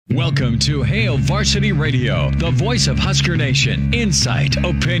Welcome to Hail Varsity Radio, the voice of Husker Nation. Insight,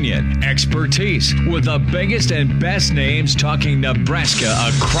 opinion, expertise, with the biggest and best names talking Nebraska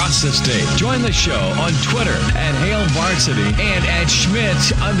across the state. Join the show on Twitter at Hail Varsity and at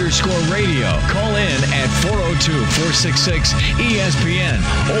Schmidt_radio. Call in at 402-466-ESPN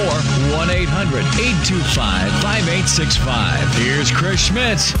or 1-800-825-5865. Here's Chris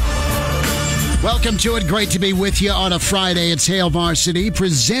Schmidt. Welcome to it. Great to be with you on a Friday. It's Hail Varsity,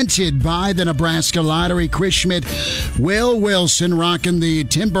 presented by the Nebraska Lottery. Chris Schmidt, Will Wilson rocking the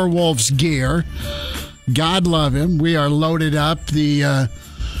Timberwolves gear. God love him. We are loaded up. The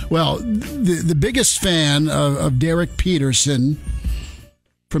biggest fan of Derek Peterson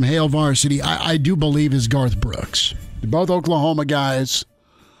from Hail Varsity, I do believe, is Garth Brooks. They're both Oklahoma guys.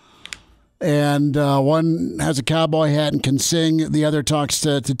 And one has a cowboy hat and can sing. The other talks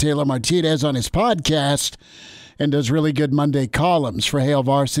to Taylor Martinez on his podcast and does really good Monday columns for Hail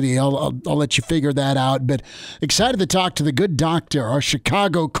Varsity. I'll let you figure that out. But excited to talk to the good doctor, our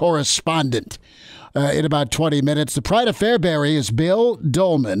Chicago correspondent, in about 20 minutes. The pride of Fairbury is Bill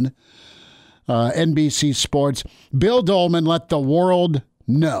Doleman, NBC Sports. Bill Doleman, let the world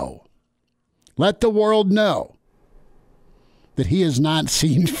know. Let the world know that he has not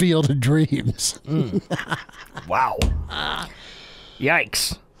seen Field of Dreams. Wow.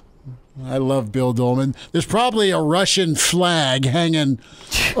 Yikes. I love Bill Doleman. There's probably a Russian flag hanging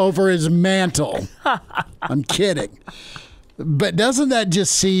over his mantle. I'm kidding. But doesn't that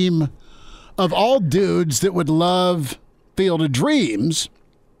just seem, of all dudes that would love Field of Dreams,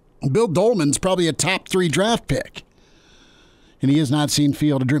 Bill Doleman's probably a top 3 draft pick. And he has not seen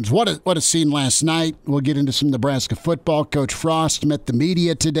Field of Dreams. What a scene last night. We'll get into some Nebraska football. Coach Frost met the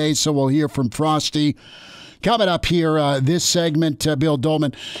media today, so we'll hear from Frosty. Coming up here, this segment, Bill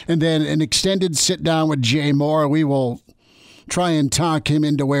Doleman, and then an extended sit-down with Jay Moore. We will try and talk him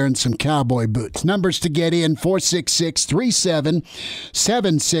into wearing some cowboy boots. Numbers to get in, 466-3776,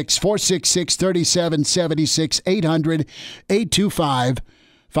 466-3776,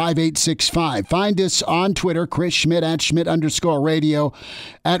 800-825-5865. Find us on Twitter, Chris Schmidt at Schmidt_radio,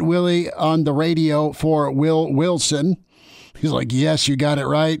 at Willie on the radio for Will Wilson. He's like, yes, you got it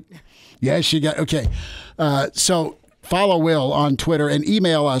right. Yes, you got it. Okay. So follow Will on Twitter and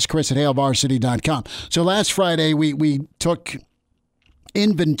email us, chris@hailvarsity.com. So last Friday, we took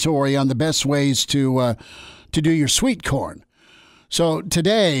inventory on the best ways to do your sweet corn. So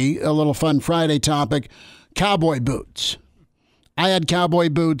today, a little fun Friday topic, cowboy boots. I had cowboy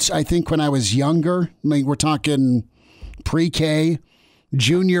boots, I think, when I was younger. I mean, we're talking pre-K.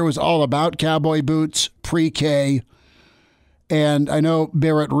 Junior was all about cowboy boots, pre-K. And I know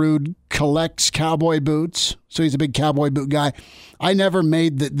Barrett Ruud collects cowboy boots, so he's a big cowboy boot guy. I never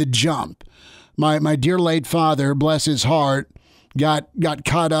made the jump. My dear late father, bless his heart, got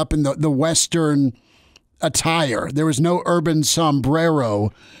caught up in the Western attire. There was no urban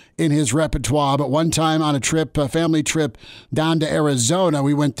sombrero in his repertoire, but one time on a family trip down to Arizona,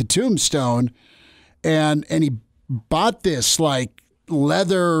 we went to Tombstone, and he bought this like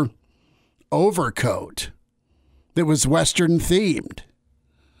leather overcoat that was Western themed.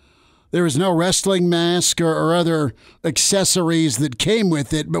 There was no wrestling mask or other accessories that came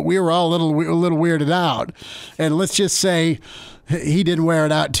with it, but we were all a little weirded out. And let's just say he didn't wear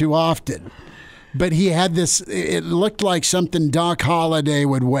it out too often. But he had this, it looked like something Doc Holliday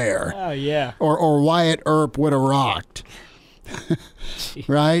would wear. Oh, yeah. Or Wyatt Earp would have rocked.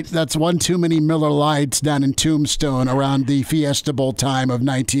 Right? That's one too many Miller Lights down in Tombstone around the Fiesta Bowl time of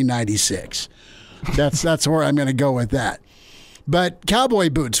 1996. That's where I'm going to go with that. But cowboy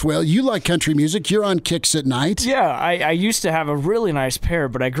boots, Will, you like country music. You're on Kicks at Night. Yeah, I used to have a really nice pair,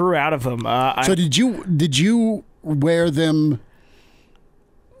 but I grew out of them. So did you wear them?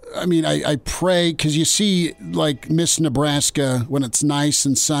 I mean, I pray, because you see, like, Miss Nebraska, when it's nice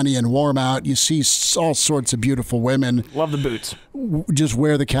and sunny and warm out, you see all sorts of beautiful women. Love the boots. Just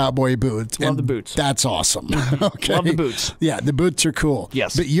wear the cowboy boots. Love the boots. That's awesome. Okay. Love the boots. Yeah, the boots are cool.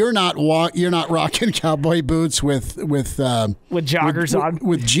 Yes. But you're not rocking cowboy boots with joggers on?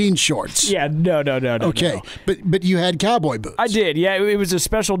 With jean shorts. Yeah, no. Okay, no. But you had cowboy boots. I did, yeah. It was a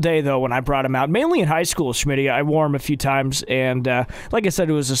special day, though, when I brought them out. Mainly in high school, Schmitty. I wore them a few times, and like I said,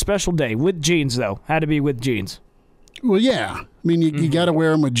 it was a special day. With jeans, though. Had to be with jeans. Well, yeah. I mean, you got to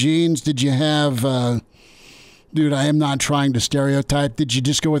wear them with jeans. Did you have, dude, I am not trying to stereotype. Did you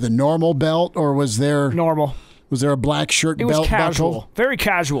just go with a normal belt, or was there... Normal. Was there a black shirt belt buckle? It was casual. Very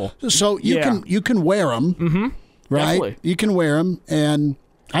casual. So you can wear them, right? Definitely. You can wear them, and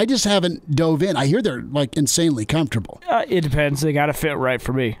I just haven't dove in. I hear they're like insanely comfortable. It depends. They got to fit right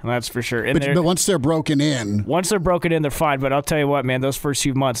for me. That's for sure. And but once they're broken in, they're fine. But I'll tell you what, man, those first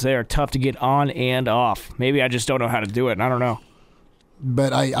few months, they are tough to get on and off. Maybe I just don't know how to do it. I don't know.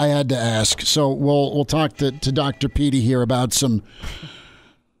 But I had to ask. So we'll talk to Dr. Petey here about some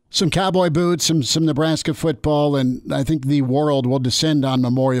cowboy boots, some Nebraska football, and I think the world will descend on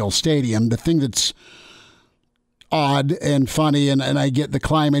Memorial Stadium. The thing that's odd and funny, and I get the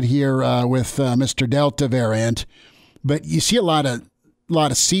climate here with Mr. Delta variant, but you see a lot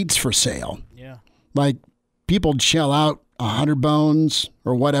of seats for sale. Yeah, like people shell out $100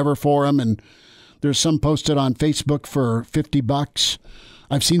 or whatever for them, and there's some posted on Facebook for $50.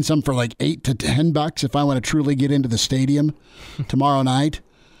 I've seen some for like $8 to $10 if I want to truly get into the stadium tomorrow night.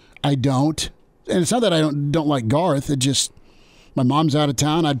 I don't, and it's not that I don't like Garth. It just, my mom's out of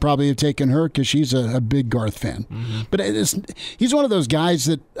town. I'd probably have taken her because she's a big Garth fan. Mm-hmm. But he's one of those guys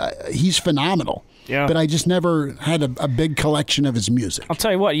that he's phenomenal. Yeah. But I just never had a big collection of his music. I'll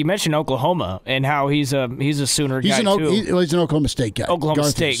tell you what. You mentioned Oklahoma and how he's a Sooner guy too. He's an Oklahoma State guy. Oklahoma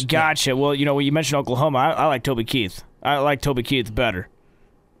State. Gotcha. Yeah. Well, when you mentioned Oklahoma, I like Toby Keith. I like Toby Keith better.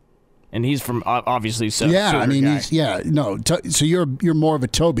 And he's from obviously Sooner guy. So you're more of a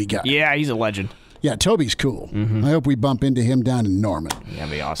Toby guy. Yeah, he's a legend. Yeah, Toby's cool. Mm-hmm. I hope we bump into him down in Norman. Yeah,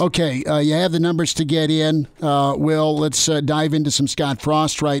 that'd be awesome. Okay, you have the numbers to get in. Will, let's dive into some Scott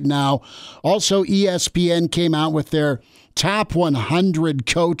Frost right now. Also, ESPN came out with their top 100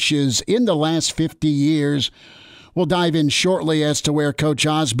 coaches in the last 50 years. We'll dive in shortly as to where Coach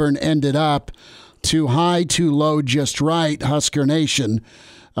Osborne ended up. Too high, too low, just right, Husker Nation.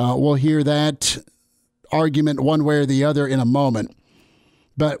 We'll hear that argument one way or the other in a moment.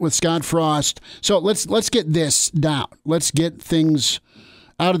 But with Scott Frost, so let's get this down. Let's get things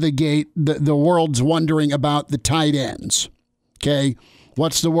out of the gate. The world's wondering about the tight ends. Okay,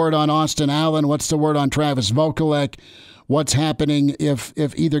 what's the word on Austin Allen? What's the word on Travis Vokalek? What's happening if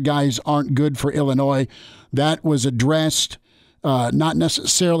either guys aren't good for Illinois? That was addressed, not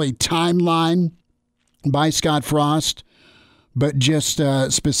necessarily timeline by Scott Frost, but just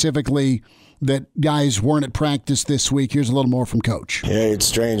specifically that guys weren't at practice this week. Here's a little more from Coach. Yeah, it's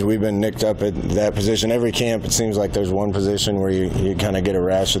strange. We've been nicked up at that position. Every camp, it seems like there's one position where you kind of get a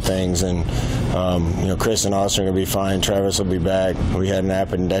rash of things. And, Chris and Austin are going to be fine. Travis will be back. We had an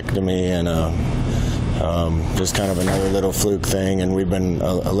appendectomy and just kind of another little fluke thing, and we've been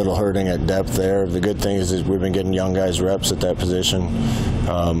a little hurting at depth there. The good thing is we've been getting young guys reps at that position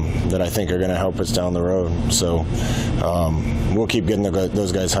that I think are going to help us down the road. So we'll keep getting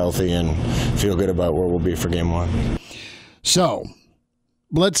those guys healthy and feel good about where we'll be for game one. So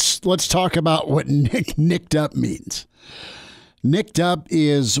let's talk about what nicked up means. Nicked up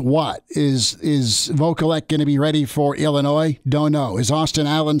is what? Is Vokalek going to be ready for Illinois? Don't know. Is Austin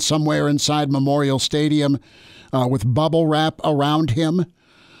Allen somewhere inside Memorial Stadium with bubble wrap around him?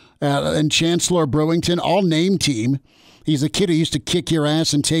 And Chancellor Brewington, all name team. He's a kid who used to kick your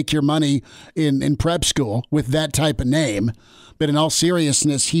ass and take your money in prep school with that type of name. But in all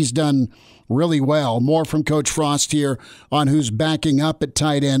seriousness, he's done really well. More from Coach Frost here on who's backing up at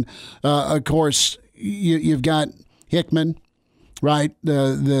tight end. Of course, you've got Hickman. Right,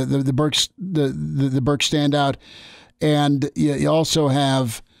 the Burke standout, and you also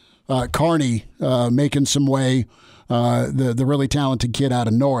have Carney making some way, the really talented kid out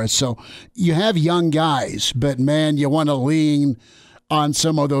of Norris. So you have young guys, but man, you want to lean on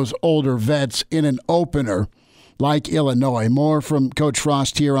some of those older vets in an opener like Illinois. More from Coach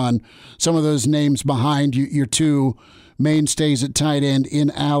Frost here on some of those names behind your two mainstays at tight end in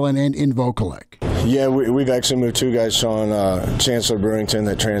Allen and in Vokalek. Yeah, we've actually moved two guys, Sean. Chancellor Brewington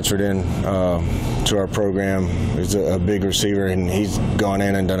that transferred in to our program. He's a big receiver, and he's gone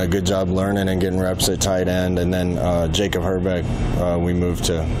in and done a good job learning and getting reps at tight end. And then Jacob Hurrdat, we moved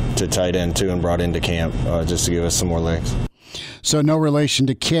to tight end too and brought into camp just to give us some more legs. So no relation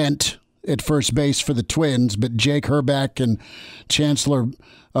to Kent at first base for the Twins, but Jake Hurrdat and Chancellor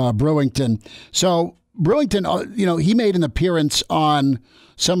Brewington. So Brewington, he made an appearance on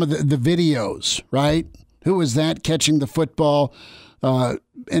some of the videos, right? Who was that catching the football? And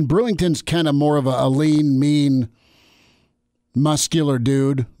Brewington's kind of more of a lean, mean, muscular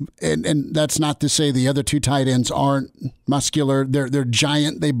dude. And that's not to say the other two tight ends aren't muscular. They're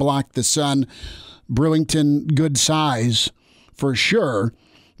giant. They block the sun. Brewington, good size for sure,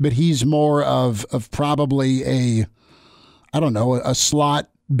 but he's more of probably a slot,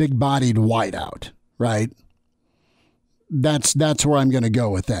 big-bodied wideout, right? That's where I'm going to go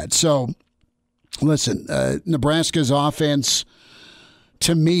with that. So, listen, Nebraska's offense,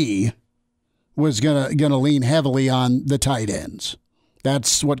 to me, was gonna lean heavily on the tight ends.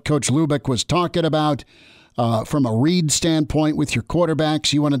 That's what Coach Lubick was talking about. From a read standpoint with your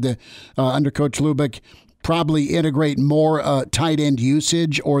quarterbacks, you wanted to, under Coach Lubick, probably integrate more tight end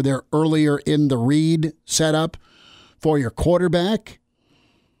usage, or they're earlier in the read setup for your quarterback.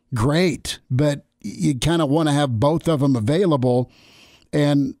 Great, but you kind of want to have both of them available.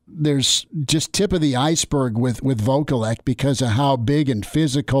 And there's just tip of the iceberg with Vokalek because of how big and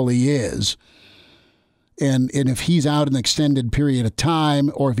physical he is. And if he's out an extended period of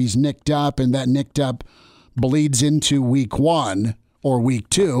time, or if he's nicked up and that nicked up bleeds into week 1 or week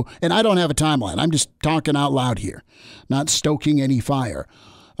 2, and I don't have a timeline. I'm just talking out loud here, not stoking any fire.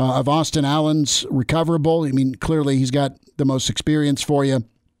 Of Austin Allen's recoverable, I mean, clearly he's got the most experience for you.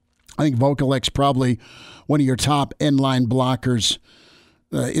 I think Vokalek's probably one of your top end-line blockers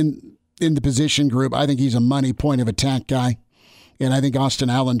in the position group. I think he's a money point of attack guy. And I think Austin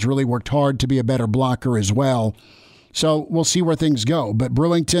Allen's really worked hard to be a better blocker as well. So we'll see where things go. But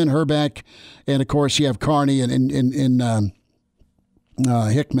Brewington, Herbeck, and of course you have Carney and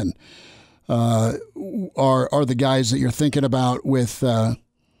Hickman are the guys that you're thinking about with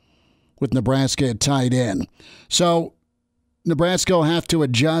Nebraska at tight end. So Nebraska will have to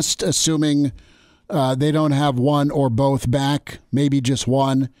adjust, assuming they don't have one or both back, maybe just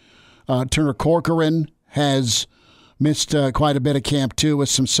one. Turner Corcoran has missed quite a bit of camp, too, with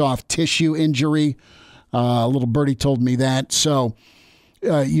some soft tissue injury. A little birdie told me that. So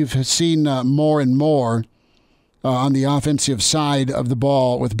you've seen more and more on the offensive side of the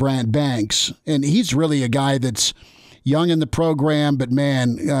ball with Brant Banks. And he's really a guy that's young in the program, but,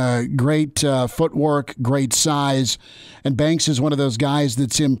 man, great footwork, great size. And Banks is one of those guys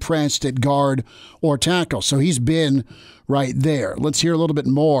that's impressed at guard or tackle. So he's been right there. Let's hear a little bit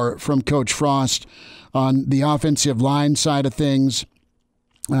more from Coach Frost on the offensive line side of things,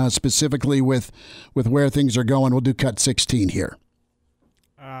 specifically with where things are going. We'll do cut 16 here.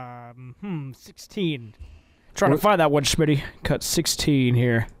 16. Trying to find that one, Schmitty. Cut 16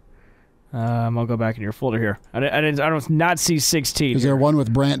 here. I'll go back in your folder here. I don't not see 16. Is there one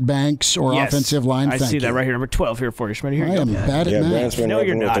with Brant Banks or yes, offensive line? I see that right here. Number 12 here for you, Schmitty. Here I am bad at math. Brant's been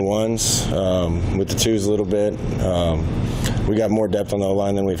working with the ones, with the twos a little bit. We got more depth on the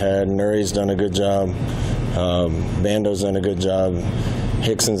line than we've had. Nuri's done a good job. Bando's done a good job.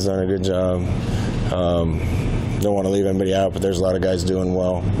 Hickson's done a good job. Don't want to leave anybody out, but there's a lot of guys doing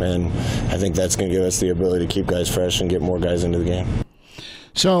well, and I think that's going to give us the ability to keep guys fresh and get more guys into the game.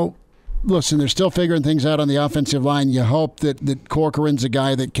 So, listen, they're still figuring things out on the offensive line. You hope that Corcoran's a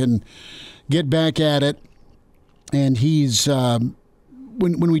guy that can get back at it, and he's when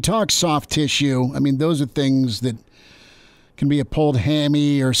we talk soft tissue, I mean, those are things that can be a pulled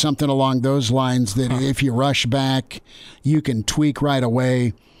hammy or something along those lines that if you rush back, you can tweak right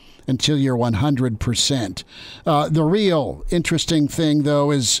away until you're 100%. The real interesting thing,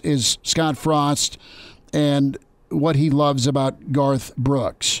 though, is Scott Frost and what he loves about Garth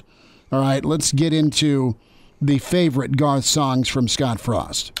Brooks. All right, let's get into the favorite Garth songs from Scott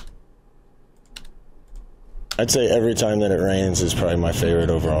Frost. I'd say Every Time That It Rains is probably my favorite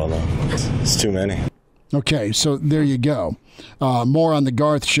overall, though. It's too many. Okay, so there you go. More on the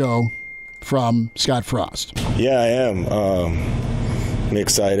Garth Show from Scott Frost. Yeah, I am. I'm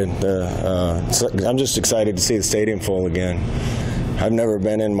excited. I'm just excited to see the stadium full again. I've never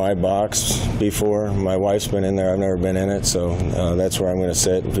been in my box before. My wife's been in there. I've never been in it, so that's where I'm going to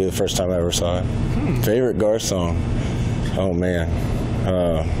sit. It'll be the first time I ever saw it. Favorite Garth song? Oh, man.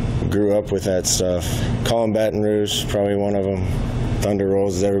 Grew up with that stuff. Callin' Baton Rouge, probably one of them. Thunder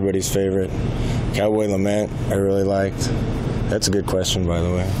Rolls is everybody's favorite. Cowboy Lament, I really liked. That's a good question, by the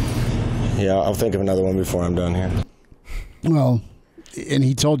way. Yeah, I'll think of another one before I'm done here. Well, and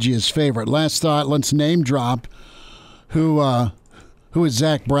he told you his favorite. Last thought, let's name drop who is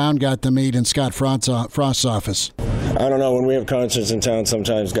Zach Brown got to meet in Scott Frost's office. I don't know. When we have concerts in town,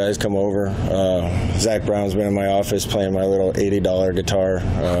 sometimes guys come over. Zach Brown's been in my office playing my little $80 guitar.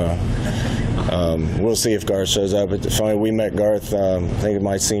 We'll see if Garth shows up. It's funny, we met Garth, I think in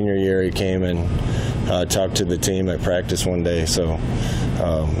my senior year. He came and talked to the team at practice one day. So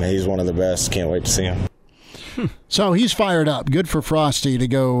he's one of the best. Can't wait to see him. So he's fired up. Good for Frosty to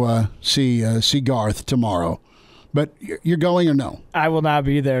go see Garth tomorrow. But you're going or no? I will not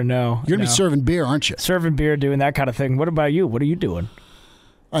be there, no. You're going to be serving beer, aren't you? Serving beer, doing that kind of thing. What about you? What are you doing?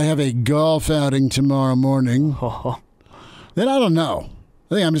 I have a golf outing tomorrow morning. Then I don't know.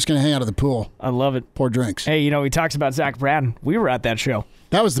 I think I'm just going to hang out at the pool. I love it. Pour drinks. Hey, he talks about Zach Brown. We were at that show.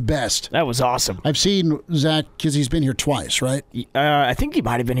 That was the best. That was awesome. I've seen Zach because he's been here twice, right? I think he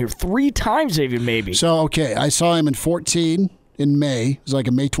might have been here 3 times even, maybe. So, okay, I saw him in 14, in May. It was like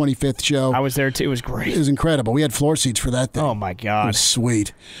a May 25th show. I was there too. It was great. It was incredible. We had floor seats for that thing. Oh, my God. It was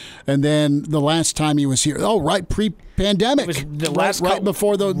sweet. And then the last time he was here, right pre-pandemic. It was the right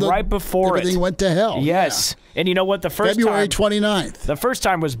before right before everything went to hell. Yes. Yeah. And you know what? The first February time, 29th. The first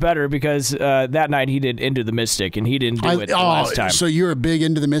time was better because that night he did Into the Mystic, and he didn't do it the last time. So you're a big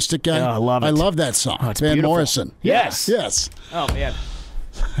Into the Mystic guy? Oh, I love it. I love that song. Oh, it's Van beautiful. Morrison. Yes. Yes. Oh, man.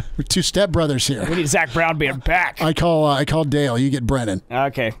 We're two stepbrothers here. We need Zach Brown being back. I call Dale. You get Brennan.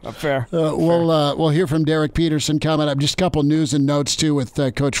 Okay, fair. We'll hear from Derek Peterson coming up. Just a couple news and notes too with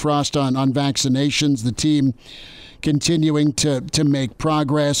Coach Frost on vaccinations. The team continuing to make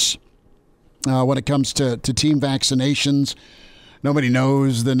progress when it comes to team vaccinations. Nobody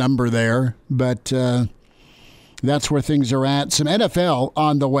knows the number there, but that's where things are at. Some NFL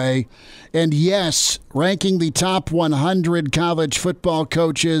on the way. And yes, ranking the top 100 college football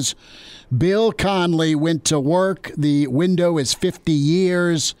coaches, Bill Connelly went to work. The window is 50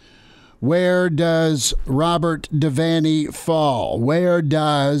 years. Where does Robert Devaney fall? Where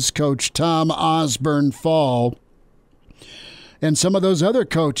does Coach Tom Osborne fall? And some of those other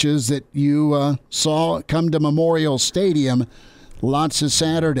coaches that you saw come to Memorial Stadium lots of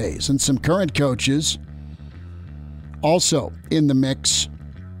Saturdays. And some current coaches also in the mix.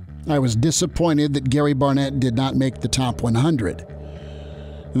 I was disappointed that Gary Barnett did not make the top 100.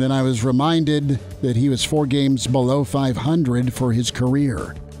 And then I was reminded that he was 4 games below 500 for his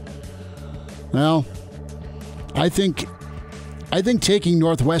career. Well, I think taking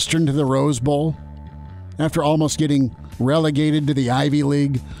Northwestern to the Rose Bowl after almost getting relegated to the Ivy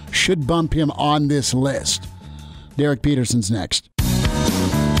League should bump him on this list. Derek Peterson's next.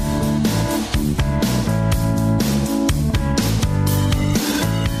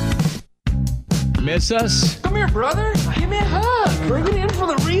 Miss us? Come here, brother. Give me a hug. Bring it in for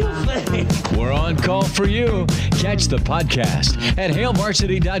the real thing. We're on call for you. Catch the podcast at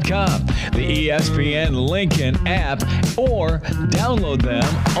HailVarsity.com, the ESPN Lincoln app, or download them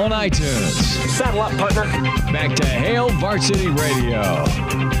on iTunes. Saddle up, partner. Back to Hail Varsity Radio.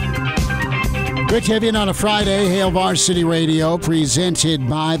 Great to have you in on a Friday. Hail Varsity Radio, presented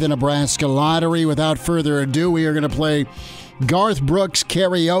by the Nebraska Lottery. Without further ado, we are going to play Garth Brooks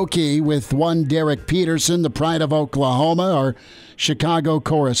karaoke with one Derek Peterson, the pride of Oklahoma, our Chicago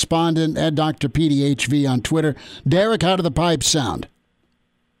correspondent, at Dr. PDHV on Twitter. Derek, how do the pipes sound?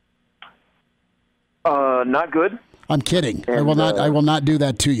 Not good. I'm kidding. I will not do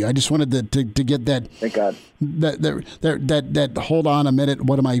that to you. I just wanted to get that. Thank God. That hold on a minute,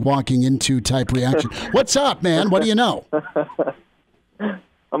 what am I walking into type reaction. What's up, man? What do you know?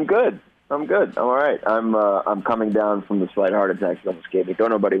 I'm good. I'm all right. I'm coming down from the slight heart attack that almost gave me. Don't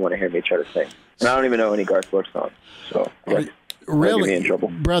nobody want to hear me try to sing. And I don't even know any Garth Brooks songs. So really, get me in trouble.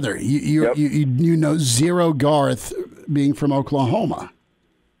 Brother, you know zero Garth being from Oklahoma.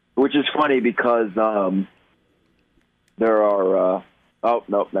 Which is funny because there are oh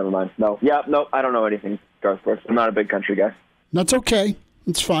no, never mind. No. Yeah, no, I don't know anything Garth Brooks. I'm not a big country guy. That's okay.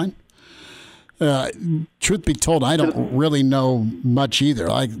 It's fine. Truth be told, I don't really know much either.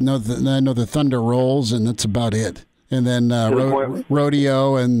 I know the Thunder Rolls, and that's about it. And then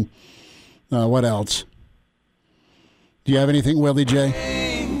Rodeo, and what else? Do you have anything, Willie J?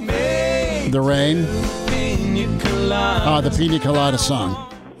 The Rain? The Pina Colada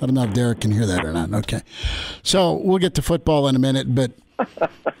song. I don't know if Derek can hear that or not. Okay. So we'll get to football in a minute, but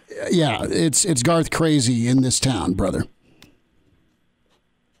yeah, it's Garth crazy in this town, brother.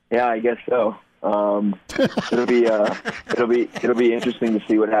 Yeah, I guess so. It'll be interesting to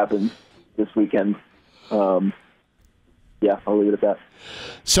see what happens this weekend. Yeah, I'll leave it at that.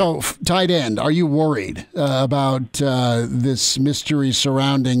 So, tight end, are you worried about this mystery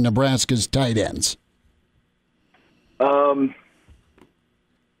surrounding Nebraska's tight ends?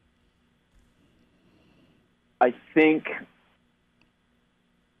 I think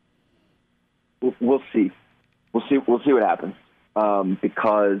we'll see. We'll see what happens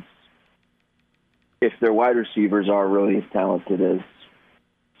because if their wide receivers are really as talented as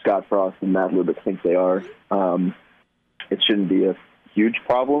Scott Frost and Matt Lubick think they are, it shouldn't be a huge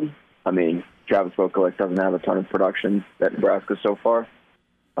problem. I mean, Travis Vokolek doesn't have a ton of production at Nebraska so far.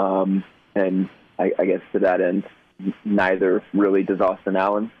 And I guess to that end, neither really does Austin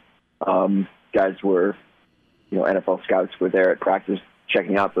Allen. Guys were, NFL scouts were there at practice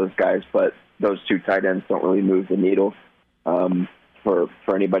checking out those guys, but those two tight ends don't really move the needle.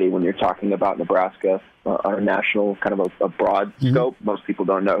 For anybody when you're talking about Nebraska on a national kind of a broad scope. Most people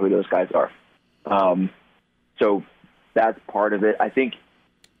don't know who those guys are. So that's part of it. I think,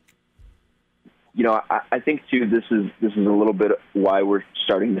 I think too, this is a little bit why we're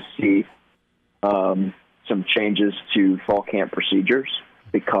starting to see some changes to fall camp procedures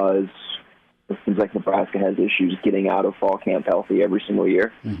because it seems like Nebraska has issues getting out of fall camp healthy every single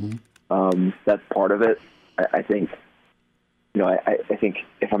year. That's part of it. I think, I think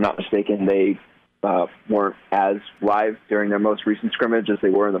if I'm not mistaken, they weren't as live during their most recent scrimmage as they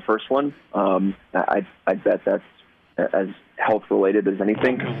were in the first one. I bet that's as health related as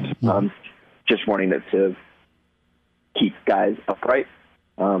anything. Just wanting to keep guys upright.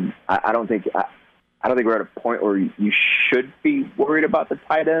 I don't think we're at a point where you should be worried about the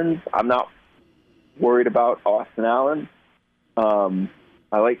tight ends. I'm not worried about Austin Allen.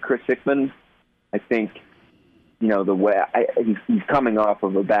 I like Chris Hickman. I think, the way he's coming off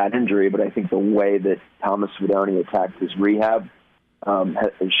of a bad injury, but I think the way that Thomas Fedoni attacked his rehab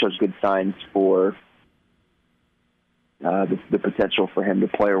shows good signs for the potential for him to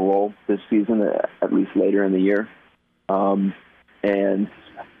play a role this season, at least later in the year. And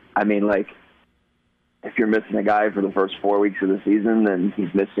I mean, like, if you're missing a guy for the first 4 weeks of the season, then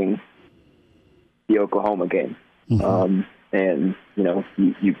he's missing the Oklahoma game. And,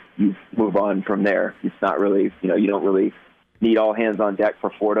 you move on from there. It's not really, you don't really need all hands on deck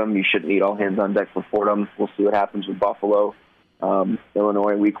for Fordham. You shouldn't need all hands on deck for Fordham. We'll see what happens with Buffalo.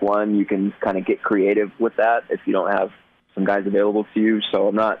 Illinois week 1, you can kind of get creative with that if you don't have some guys available to you. So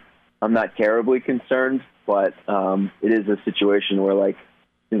I'm not terribly concerned, but it is a situation where, like,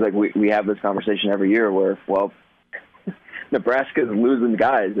 seems like we have this conversation every year where, well, Nebraska's losing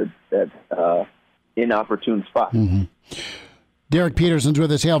guys at inopportune spots. Derek Peterson's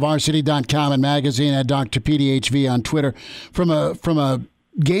with us, HailVarsity.com and magazine at Dr. PDHV on Twitter. From a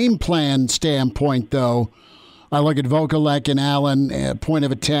game plan standpoint, though, I look at Vokalek and Allen, point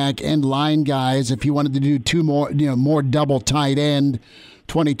of attack, end line guys. If you wanted to do two more double tight end,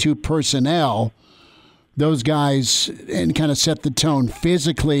 22 personnel, those guys, and kind of set the tone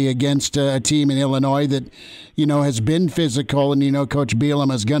physically against a team in Illinois that, has been physical, and Coach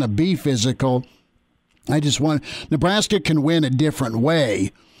Bielema is going to be physical. Nebraska can win a different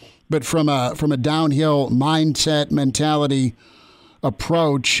way, but from a downhill mindset, mentality,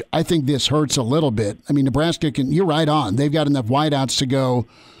 approach, I think this hurts a little bit. I mean, Nebraska you're right on. They've got enough wideouts to go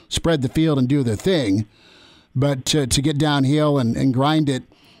spread the field and do their thing, but to get downhill and grind it,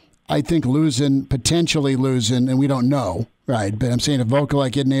 I think potentially losing, and we don't know, right? But I'm saying if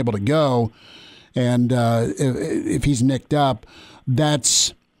Vokalek isn't able to go, and if he's nicked up,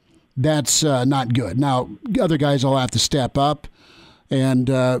 that's not good. Now, other guys will have to step up, and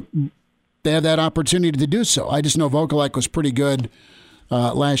they have that opportunity to do so. I just know Vokalek was pretty good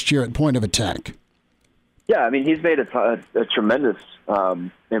last year at point of attack. Yeah, I mean, he's made a tremendous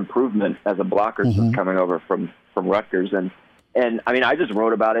improvement as a blocker since coming over from Rutgers. And I mean, I just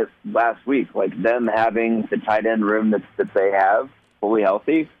wrote about it last week. Like, them having the tight end room that they have fully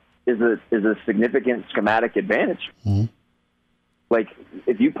healthy is a significant schematic advantage. Like,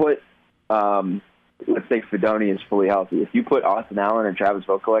 if you put, let's say Fedoni is fully healthy. If you put Austin Allen and Travis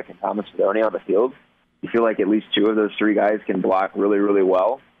Vokalek and Thomas Fedoni on the field, you feel like at least 2 of those 3 guys can block really, really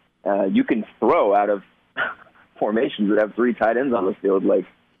well. You can throw out of formations that have 3 tight ends on the field. Like,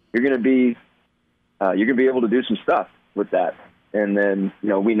 you're going to be able to do some stuff with that. And then,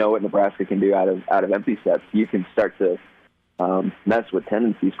 we know what Nebraska can do out of empty sets. You can start to mess with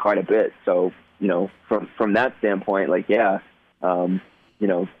tendencies quite a bit. So, from that standpoint, like, yeah,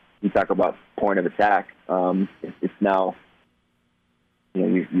 you talk about point of attack. It's now,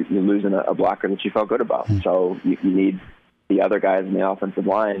 you're losing a blocker that you felt good about. So you need the other guys in the offensive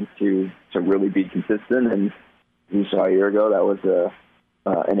line to really be consistent. And you saw a year ago that was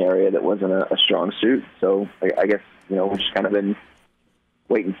an area that wasn't a strong suit. So I guess, we're just kind of in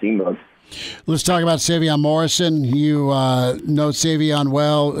wait-and-see mode. Let's talk about Savion Morrison. You know Savion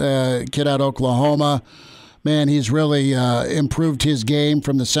well, kid out of Oklahoma. Man, he's really improved his game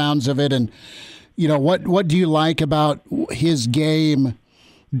from the sounds of it. And, what do you like about his game,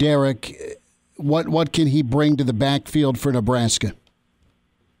 Derek? What can he bring to the backfield for Nebraska?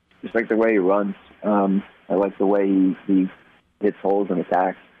 Just like the way he runs. I like the way he hits holes and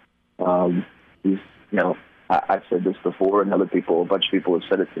attacks. He's, I've said this before, and a bunch of people have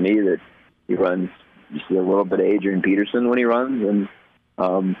said it to me, that he runs, you see a little bit of Adrian Peterson when he runs, and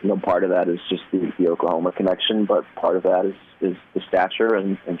part of that is just the Oklahoma connection, but part of that is the stature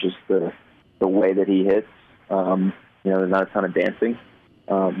and just the way that he hits. There's not a ton of dancing.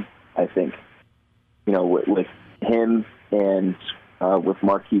 I think, with him and with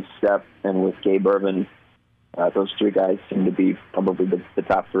Marquise Stepp and with Gabe Irvin, those 3 guys seem to be probably the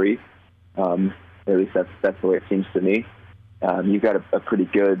top 3. At least that's the way it seems to me. You've got a pretty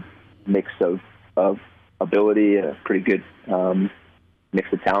good mix of ability, a pretty good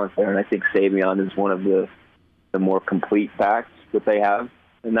mix of talent there. And I think Savion is one of the more complete backs that they have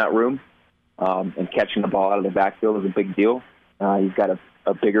in that room. And catching the ball out of the backfield is a big deal. He's got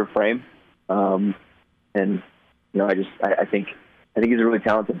a bigger frame. And, I think he's a really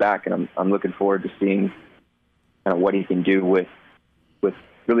talented back, and I'm looking forward to seeing kind of what he can do with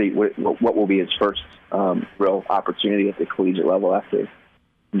really what will be his first real opportunity at the collegiate level after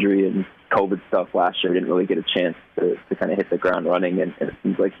injury and COVID stuff last year. Didn't really get a chance to kind of hit the ground running, and it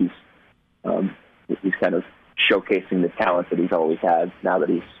seems like he's kind of showcasing the talent that he's always had now that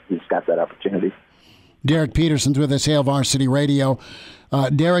he's got that opportunity. Derek Peterson's with us, Hail Varsity Radio.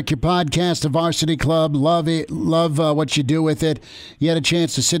 Derek, your podcast, The Varsity Club, love it, love what you do with it. You had a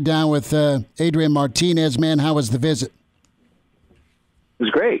chance to sit down with Adrian Martinez, man. How was the visit? It was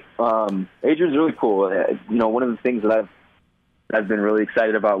great. Adrian's really cool. One of the things that I've been really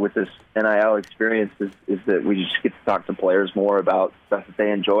excited about with this NIL experience is that we just get to talk to players more about stuff that they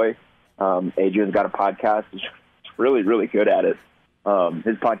enjoy. Adrian's got a podcast. He's really, really good at it.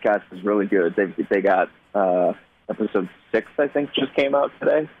 His podcast is really good. They got episode 6, I think, just came out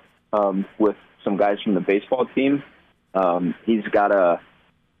today with some guys from the baseball team. He's got a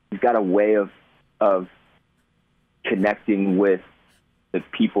way of connecting with the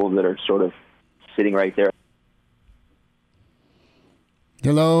people that are sort of sitting right there.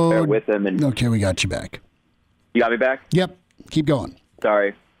 Hello. With him. And okay, we got you back. You got me back? Yep. Keep going.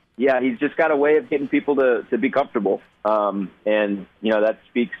 Sorry. Yeah, he's just got a way of getting people to be comfortable. And, that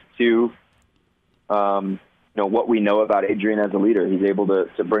speaks to, what we know about Adrian as a leader. He's able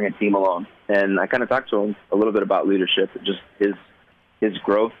to bring a team along. And I kind of talked to him a little bit about leadership, just his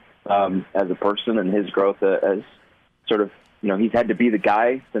growth as a person and his growth as sort of, he's had to be the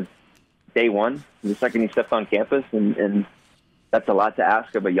guy since day one, the second he stepped on campus. And that's a lot to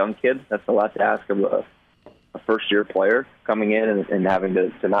ask of a young kid. That's a lot to ask of a first-year player coming in and having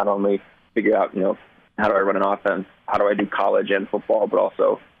to not only figure out, how do I run an offense, how do I do college and football, but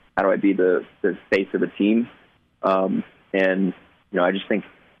also how do I be the face of the team. I just think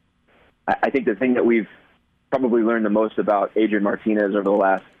the thing that we've probably learned the most about Adrian Martinez over the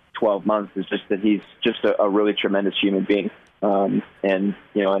last 12 months is just that he's just a really tremendous human being. I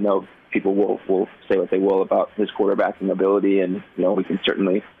know people will say what they will about his quarterbacking ability, and, we can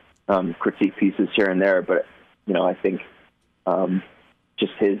certainly critique pieces here and there, but I think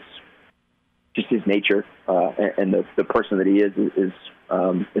just his nature and the person that he is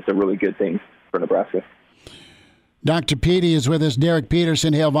it's a really good thing for Nebraska. Dr. Petey is with us. Derek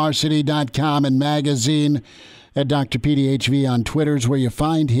Peterson, HailVarsity.com and magazine at Dr. Petey HV on Twitter is where you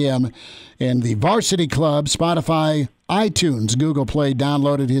find him. And the Varsity Club, Spotify, iTunes, Google Play,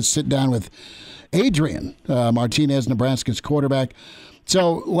 downloaded his sit-down with Adrian Martinez, Nebraska's quarterback.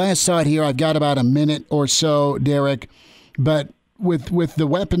 So last thought here, I've got about a minute or so, Derek, but with the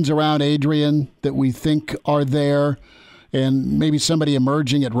weapons around Adrian that we think are there and maybe somebody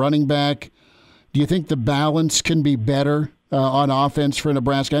emerging at running back, do you think the balance can be better on offense for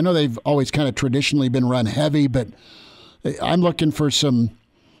Nebraska? I know they've always kind of traditionally been run heavy, but I'm looking for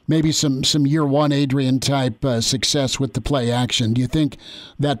maybe some year one Adrian type success with the play action. Do you think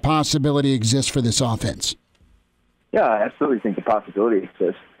that possibility exists for this offense? Yeah, I absolutely think the possibility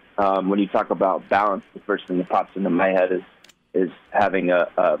exists. When you talk about balance, the first thing that pops into my head is having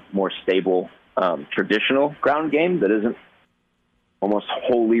a more stable traditional ground game that isn't almost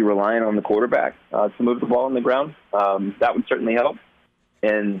wholly reliant on the quarterback to move the ball on the ground. That would certainly help.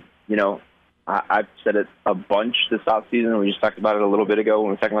 And, I've said it a bunch this offseason. We just talked about it a little bit ago when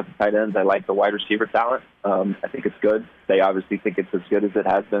we were talking about the tight ends. I like the wide receiver talent. I think it's good. They obviously think it's as good as it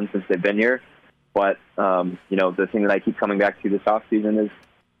has been since they've been here. But, the thing that I keep coming back to this offseason is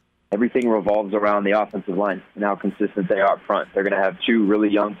everything revolves around the offensive line and how consistent they are up front. They're going to have 2 really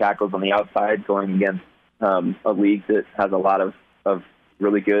young tackles on the outside going against a league that has a lot of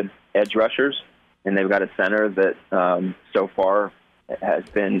really good edge rushers, and they've got a center that so far has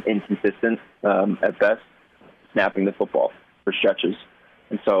been inconsistent at best, snapping the football for stretches.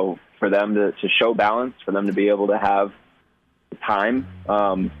 And so for them to show balance, for them to be able to have the time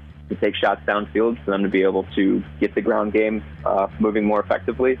to take shots downfield, for them to be able to get the ground game moving more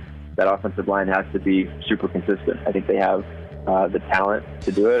effectively, that offensive line has to be super consistent. I think they have the talent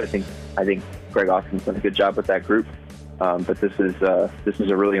to do it. I think Greg Austin's done a good job with that group. But this is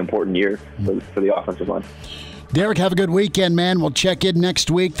a really important year for the offensive line. Derek, have a good weekend, man. We'll check in next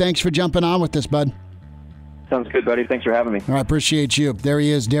week. Thanks for jumping on with us, bud. Sounds good, buddy. Thanks for having me. All right, appreciate you. There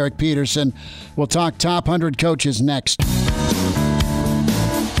he is, Derek Peterson. We'll talk top 100 coaches next.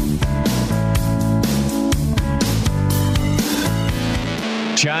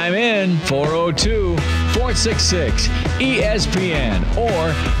 Chime in 402 888-466-ESPN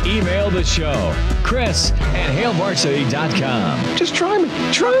or email the show, Chris@HailVarsity.com. Just try me.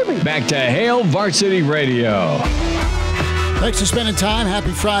 Back to Hail Varsity Radio. Thanks for spending time.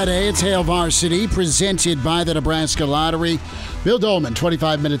 Happy Friday. It's Hail Varsity, presented by the Nebraska Lottery. Bill Doleman,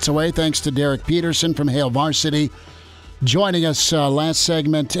 25 minutes away. Thanks to Derek Peterson from Hail Varsity joining us last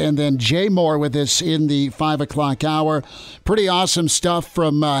segment. And then Jay Moore with us in the 5 o'clock hour. Pretty awesome stuff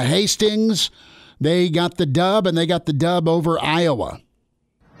from Hastings. They got the dub, and they got the dub over Iowa.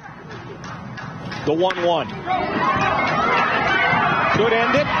 The 1-1. Could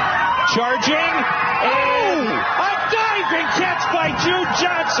end it. Charging. And a diving catch by Jude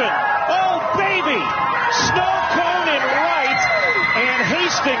Johnson. Oh, baby. Snow cone in right. And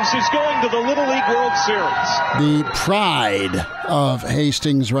Hastings is going to the Little League World Series. The pride of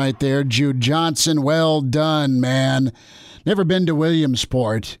Hastings right there. Jude Johnson, well done, man. Never been to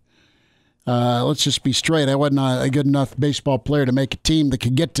Williamsport. Let's just be straight. I wasn't a good enough baseball player to make a team that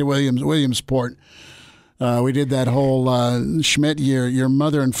could get to Williamsport. We did that whole Schmidt, your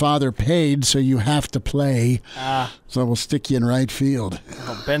mother and father paid, so you have to play. So we'll stick you in right field.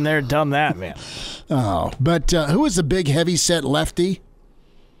 Oh, been there, done that, man. Oh, but who was the big heavy-set lefty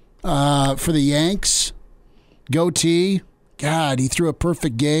for the Yanks? Goatee. God, he threw a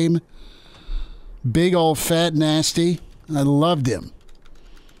perfect game. Big old fat nasty. I loved him.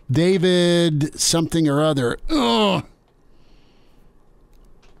 David something or other. Ugh.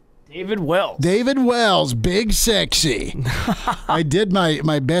 David Wells. David Wells, big sexy. I did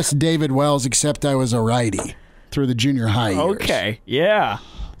my best David Wells, except I was a righty through the junior high years. Okay, yeah.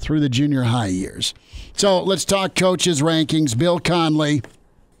 Through the junior high years. So let's talk coaches' rankings. Bill Conley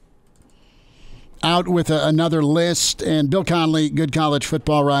out with another list. And Bill Conley, good college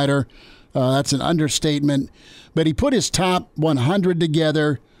football writer. That's an understatement. But he put his top 100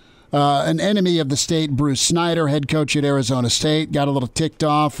 together. An enemy of the state, Bruce Snyder, head coach at Arizona State, got a little ticked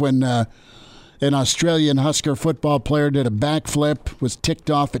off when an Australian Husker football player did a backflip, was ticked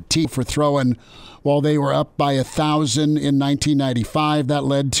off at T for throwing while they were up by 1,000 in 1995. That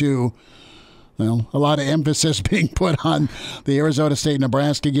led to a lot of emphasis being put on the Arizona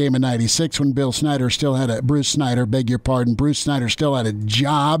State-Nebraska game in 96 when Bruce Snyder still had a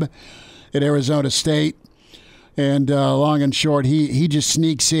job at Arizona State. And long and short, he just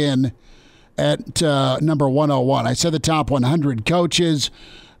sneaks in at number 101. I said the top 100 coaches.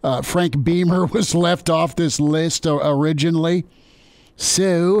 Frank Beamer was left off this list originally.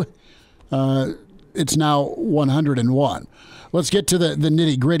 So it's now 101. Let's get to the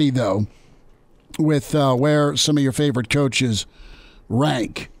nitty-gritty, though, with where some of your favorite coaches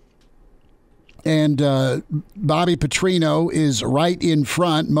rank. And Bobby Petrino is right in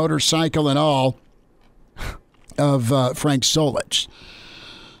front, motorcycle and all, of Frank Solich.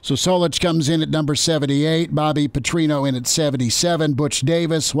 So Solich comes in at number 78, Bobby Petrino in at 77, Butch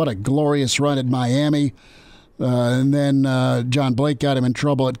Davis, what a glorious run at Miami. And then John Blake got him in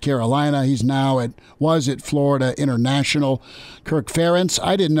trouble at Carolina. He's now was at Florida International. Kirk Ferentz,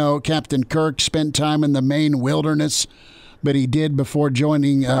 I didn't know Captain Kirk spent time in the Maine wilderness, but he did before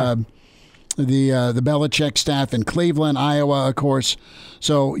joining the Belichick staff in Cleveland, Iowa, of course.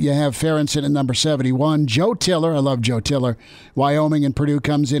 So you have Ferentz in at number 71. Joe Tiller, I love Joe Tiller. Wyoming and Purdue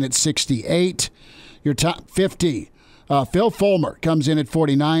comes in at 68. Your top 50. Phil Fulmer comes in at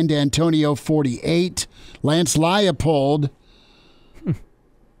 49. D'Antonio, 48. Lance Leipold,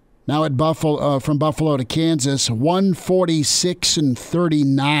 now at Buffalo, from Buffalo to Kansas,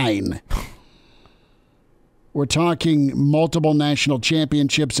 146-39. We're talking multiple national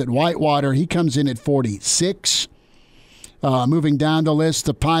championships at Whitewater. He comes in at 46. Moving down the list,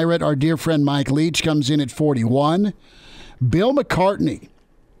 the Pirate, our dear friend Mike Leach, comes in at 41. Bill McCartney.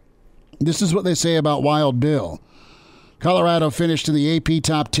 This is what they say about Wild Bill. Colorado finished in the AP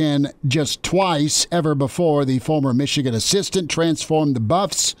Top 10 just twice ever before. The former Michigan assistant transformed the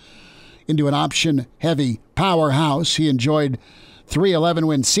Buffs into an option-heavy powerhouse. He enjoyed 3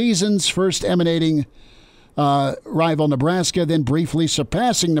 11-win seasons, first emanating rival Nebraska, then briefly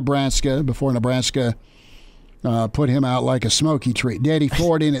surpassing Nebraska before Nebraska put him out like a smoky treat. Daddy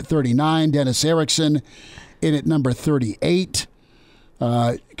Ford in at 39. Dennis Erickson in at number 38.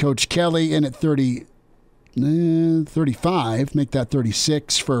 Coach Kelly in at 35. Make that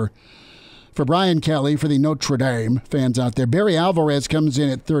 36 for Brian Kelly for the Notre Dame fans out there. Barry Alvarez comes in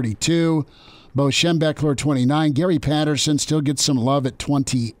at 32. Bo Schembechler, 29. Gary Patterson still gets some love at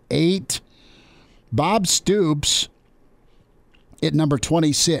 28. Bob Stoops at number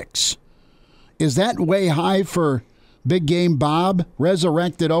 26. Is that way high for Big Game Bob?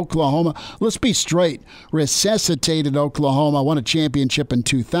 Resurrected Oklahoma. Let's be straight. Resuscitated Oklahoma. Won a championship in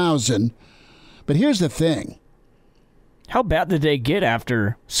 2000. But here's the thing. How bad did they get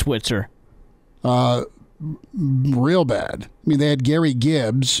after Switzer? Real bad. I mean, they had Gary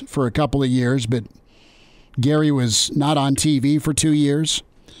Gibbs for a couple of years, but Gary was not on TV for 2 years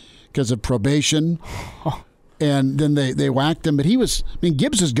because of probation. And then they whacked him. But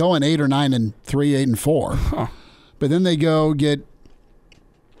Gibbs is going 8-9-3, 8-4. Huh. But then they go get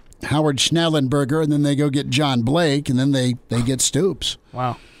Howard Schnellenberger, and then they go get John Blake, and then they get Stoops.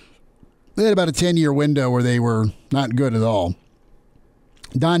 Wow. They had about a 10-year window where they were not good at all.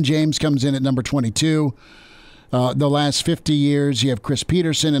 Don James comes in at number 22. The last 50 years, you have Chris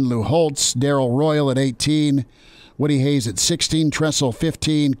Peterson and Lou Holtz, Darrell Royal at 18, Woody Hayes at 16, Tressel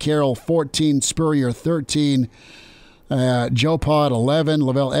 15, Carroll 14, Spurrier 13, Joe Pa at 11,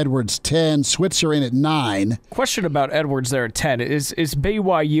 Lavelle Edwards 10, Switzer in at 9. Question about Edwards there at 10. Is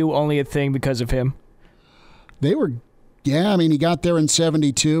BYU only a thing because of him? They were, yeah, I mean, he got there in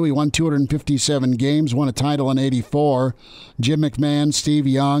 72. He won 257 games, won a title in 84. Jim McMahon, Steve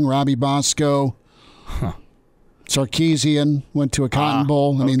Young, Robbie Bosco, Sarkisian went to a Cotton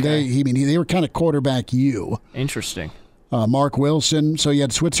Bowl. I mean, okay. they were kind of quarterback U. Interesting. Mark Wilson. So you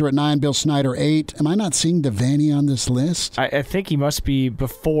had Switzer at 9, Bill Snyder 8. Am I not seeing Devaney on this list? I think he must be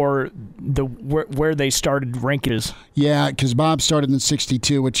before where they started rankings. Yeah, because Bob started in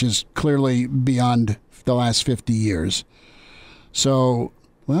 62, which is clearly beyond the last 50 years. So,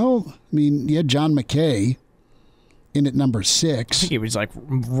 well, I mean, you had John McKay in at number 6. I think he was like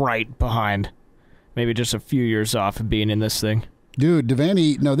right behind. Maybe just a few years off of being in this thing. Dude,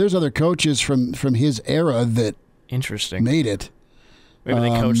 Devaney, no, there's other coaches from his era that Interesting. made it. Maybe they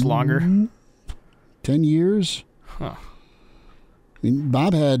coached longer. 10 years? Huh. I mean,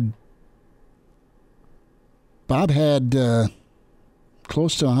 Bob had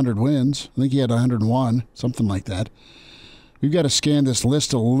close to 100 wins. I think he had 101, something like that. We've got to scan this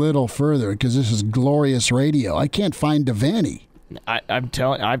list a little further because this is glorious radio. I can't find Devaney. I'm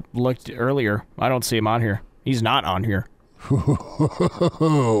telling. I looked earlier. I don't see him on here. He's not on here.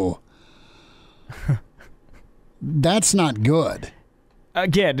 That's not good.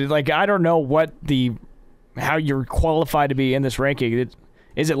 Again, like I don't know how you're qualified to be in this ranking.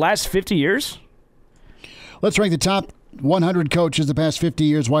 Is it last 50 years? Let's rank the top 100 coaches the past 50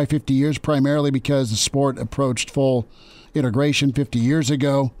 years. Why 50 years? Primarily because the sport approached full integration 50 years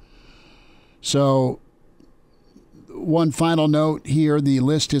ago. So, one final note here. The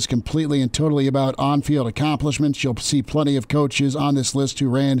list is completely and totally about on-field accomplishments. You'll see plenty of coaches on this list who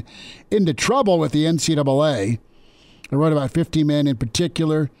ran into trouble with the NCAA. I wrote about 50 men in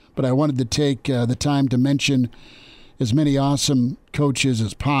particular, but I wanted to take the time to mention as many awesome coaches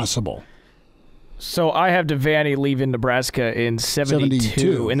as possible. So I have Devaney leaving Nebraska in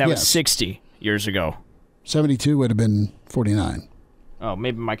 72, and that was 60 years ago. 72 would have been 49. Oh,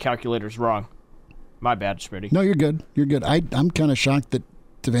 maybe my calculator's wrong. My bad, Schmitty. No, you're good. You're good. I'm kind of shocked that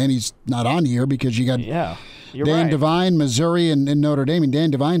Devaney's not on here because you got Dan right. Devine, Missouri, and Notre Dame. And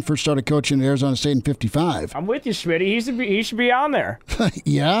Dan Devine first started coaching at Arizona State in 55. I'm with you, Schmitty. He should be on there.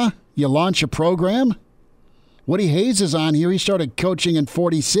 Yeah? You launch a program? Woody Hayes is on here. He started coaching in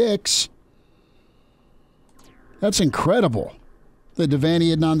 46. That's incredible that Devaney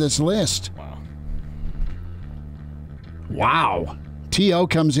isn't on this list. Wow. T.O.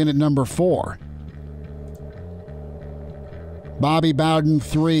 comes in at number 4. Bobby Bowden,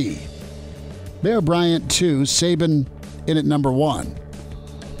 3. Bear Bryant, 2. Saban in at number 1.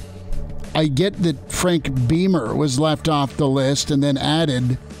 I get that Frank Beamer was left off the list and then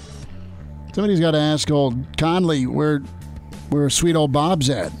added. Somebody's got to ask old Conley where sweet old Bob's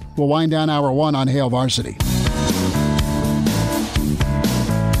at. We'll wind down hour 1 on Hail Varsity.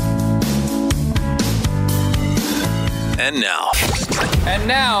 And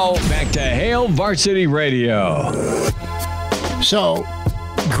now, back to Hail Varsity Radio. So,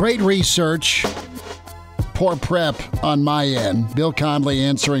 great research, poor prep on my end. Bill Conley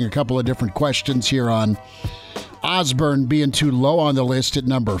answering a couple of different questions here on Osborne being too low on the list at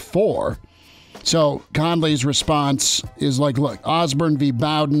number 4. So, Conley's response is like, look, Osborne v.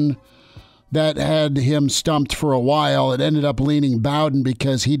 Bowden, that had him stumped for a while. It ended up leaning Bowden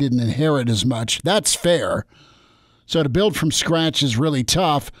because he didn't inherit as much. That's fair. So to build from scratch is really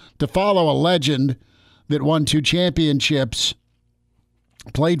tough. To follow a legend that won 2 championships,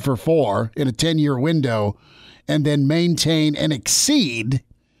 played for 4 in a 10-year window, and then maintain and exceed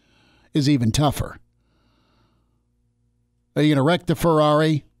is even tougher. Are you going to wreck the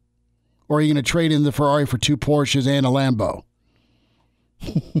Ferrari, or are you going to trade in the Ferrari for 2 Porsches and a Lambo?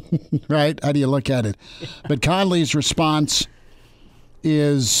 Right? How do you look at it? But Conley's response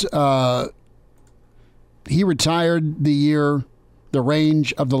is he retired the year the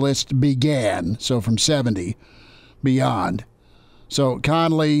range of the list began. So from 70 beyond. So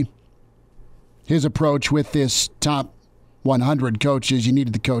Conley, his approach with this top 100 coaches, you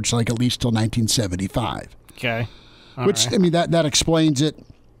needed to coach like at least till 1975. Okay. Which, right. I mean, that explains it.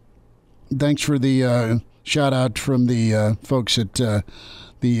 Thanks for the shout out from the folks at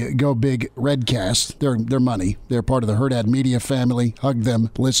the Go Big Redcast. They're money. They're part of the Hurrdat Media family. Hug them,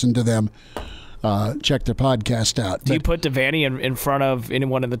 listen to them, check their podcast out. Do you put Devaney in front of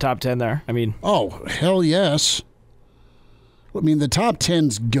anyone in the top 10 there? I mean, oh, hell yes. I mean, the top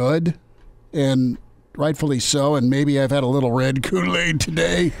 10's good, and rightfully so, and maybe I've had a little red Kool-Aid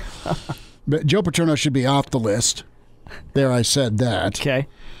today. But Joe Paterno should be off the list. There, I said that. Okay.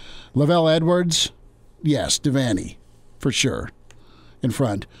 Lavelle Edwards, yes, Devaney, for sure, in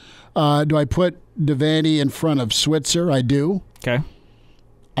front. Do I put Devaney in front of Switzer? I do. Okay.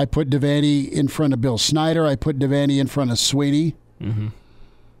 I put Devaney in front of Bill Snyder. I put Devaney in front of Sweeney. Mm-hmm.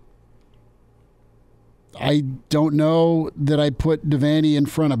 I don't know that I put Devaney in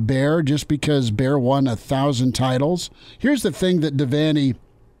front of Bear just because Bear won 1,000 titles. Here's the thing that Devaney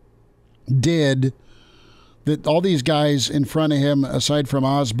did that all these guys in front of him, aside from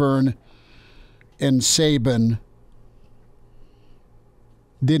Osborne and Saban,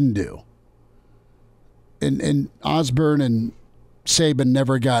 didn't do. And Osborne and Saban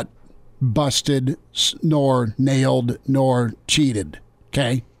never got busted, nor nailed, nor cheated.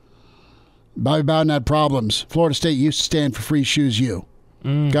 Okay? Bobby Bowden had problems. Florida State used to stand for Free Shoes U.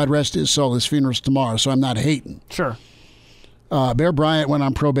 God rest his soul. His funeral's tomorrow, so I'm not hating. Sure. Bear Bryant went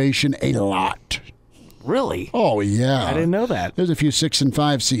on probation a lot. Really? Oh, yeah. I didn't know that. There's a few 6 and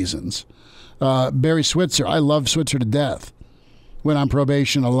 5 seasons. Barry Switzer, I love Switzer to death. Went on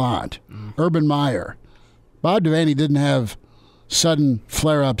probation a lot. Urban Meyer. Bob Devaney didn't have sudden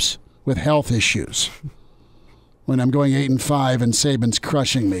flare-ups with health issues when I'm going 8 and 5 and Saban's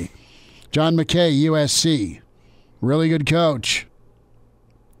crushing me. John McKay, USC. Really good coach.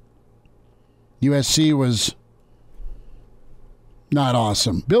 USC was not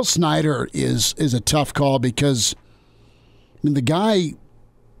awesome. Bill Snyder is a tough call because the guy,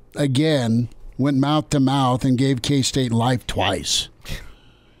 again, went mouth to mouth and gave K-State life twice.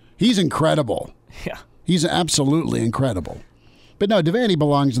 He's incredible. Yeah. He's absolutely incredible. But no, Devaney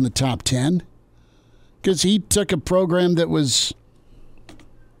belongs in the top 10 because he took a program that was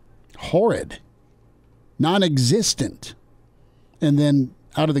horrid, non-existent, and then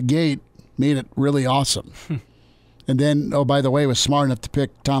out of the gate made it really awesome. And then, oh, by the way, was smart enough to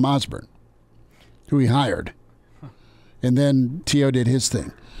pick Tom Osborne, who he hired. And then T.O. did his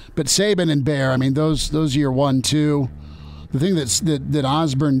thing. But Saban and Bear, I mean, those year 1, 2, the thing that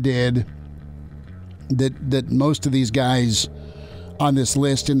Osborne did that most of these guys on this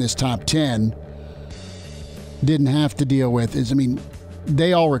list in this top 10 didn't have to deal with is, I mean,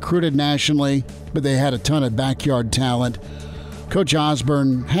 they all recruited nationally, but they had a ton of backyard talent. Coach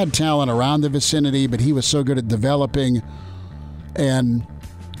Osborne had talent around the vicinity, but he was so good at developing and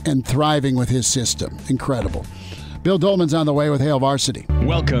thriving with his system. Incredible. Bill Doleman's on the way with Hail Varsity.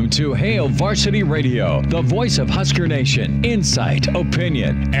 Welcome to Hail Varsity Radio, the voice of Husker Nation. Insight,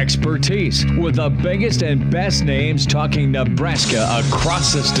 opinion, expertise, with the biggest and best names talking Nebraska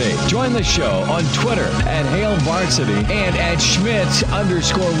across the state. Join the show on Twitter at Hail Varsity and at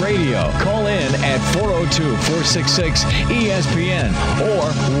Schmidt_radio. Call in at 402-466-ESPN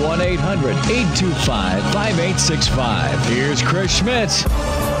or 1-800-825-5865. Here's Chris Schmidt.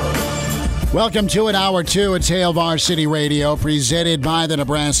 Welcome to it, Hour 2. It's Hail Varsity Radio, presented by the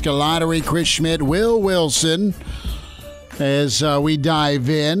Nebraska Lottery. Chris Schmidt, Will Wilson. As we dive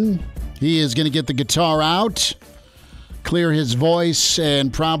in, he is going to get the guitar out, clear his voice,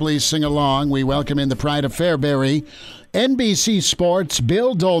 and probably sing along. We welcome in the pride of Fairbury, NBC Sports,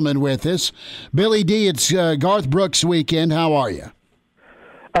 Bill Doleman with us. Billy D, it's Garth Brooks weekend. How are you?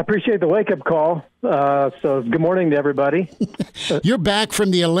 I appreciate the wake-up call. So good morning to everybody. You're back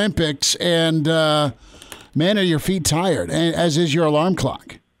from the Olympics, and, man, are your feet tired, as is your alarm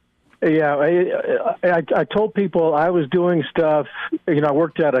clock. Yeah, I told people I was doing stuff. You know, I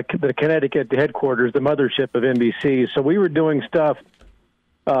worked at the Connecticut headquarters, the mothership of NBC. So we were doing stuff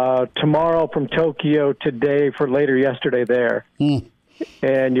tomorrow from Tokyo, today for later yesterday there.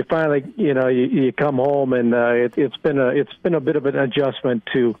 And you finally, you come home, and it's been a bit of an adjustment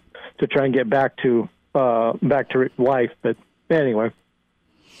to try and get back to life. But anyway,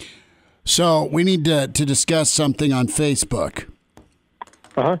 so we need to discuss something on Facebook.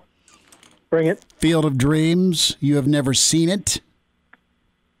 Bring it. Field of Dreams. You have never seen it?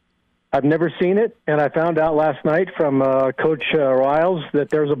 I've never seen it, and I found out last night from Coach Riles that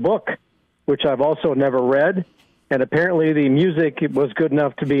there's a book, which I've also never read. and apparently the music was good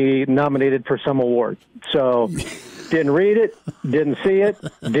enough to be nominated for some award. So didn't read it, didn't see it,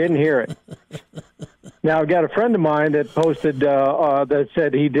 didn't hear it. Now, I've got a friend of mine that posted that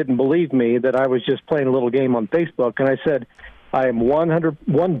said he didn't believe me, that I was just playing a little game on Facebook. And I said, I am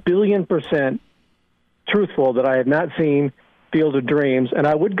 1 billion% truthful that I have not seen Field of Dreams, and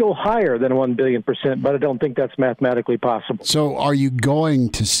I would go higher than 1 billion%, but I don't think that's mathematically possible. So are you going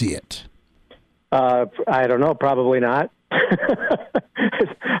to see it? I don't know, probably not.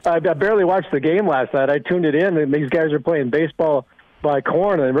 I barely watched the game last night. I tuned it in, and these guys are playing baseball by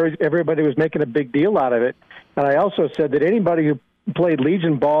Corn, and everybody was making a big deal out of it. And I also said that anybody who played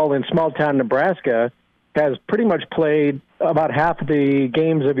Legion ball in small-town Nebraska has pretty much played about half of the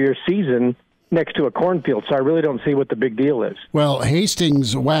games of your season next to a cornfield, so I really don't see what the big deal is. Well,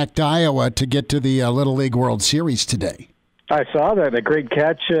 Hastings whacked Iowa to get to the Little League World Series today. I saw that, a great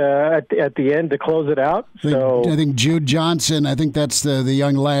catch at the end to close it out. I think Jude Johnson, I think that's the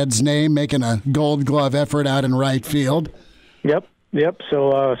young lad's name, making a Gold Glove effort out in right field. Yep.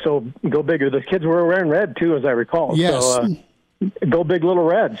 So go bigger. The kids were wearing red too, as I recall. Yes. So, go big little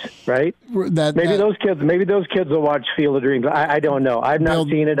Reds, right? Maybe those kids will watch Field of Dreams. I don't know. I've not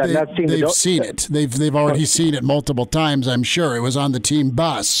seen it. I've not seen it. They've seen it. They've already seen it multiple times, I'm sure. It was on the team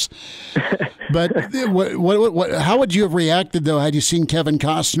bus. But how would you have reacted, though, had you seen Kevin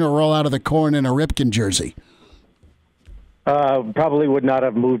Costner roll out of the Corn in a Ripken jersey? Probably would not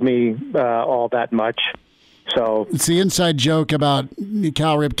have moved me all that much. So it's the inside joke about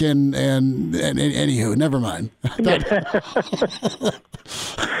Cal Ripken and anywho, never mind.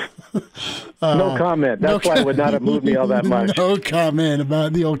 No comment. That's why it would not have moved me all that much. No comment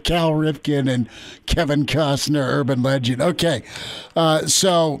about the old Cal Ripken and Kevin Costner, urban legend. Okay,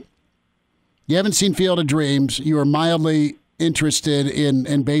 so you haven't seen Field of Dreams. You were mildly interested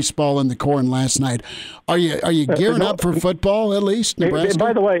in baseball in the Corn last night. Are you gearing up for football at least, Nebraska?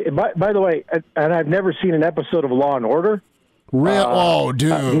 By the way, and I've never seen an episode of Law and Order. Oh,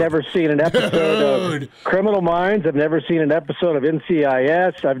 dude! I've never seen an episode of Criminal Minds. I've never seen an episode of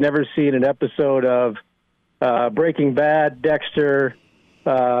NCIS. I've never seen an episode of Breaking Bad, Dexter.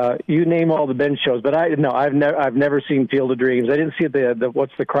 You name all the bench shows, but I've never seen Field of Dreams. I didn't see the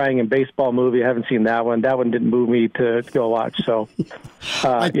What's the Crying in Baseball movie. I haven't seen that one. That one didn't move me to go watch. So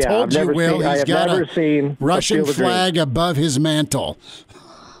I told you, Will. He's got a Russian flag above his mantle.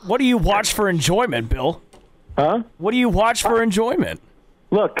 What do you watch for enjoyment, Bill? Huh? What do you watch for enjoyment?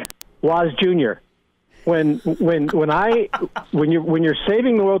 Look, Waz Jr. When you're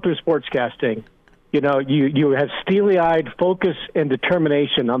saving the world through sportscasting, you have steely-eyed focus and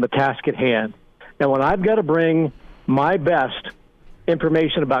determination on the task at hand. And when I've got to bring my best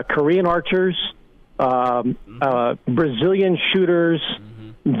information about Korean archers, Brazilian shooters,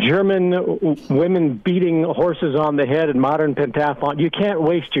 German women beating horses on the head, and modern pentathlon, you can't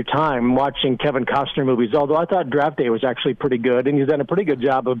waste your time watching Kevin Costner movies, although I thought Draft Day was actually pretty good, and he's done a pretty good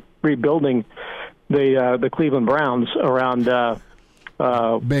job of rebuilding the Cleveland Browns around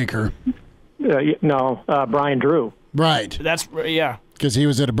Baker. Brian Drew. Right. Yeah. Because he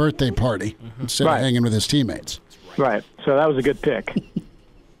was at a birthday party instead of hanging with his teammates. Right. So that was a good pick.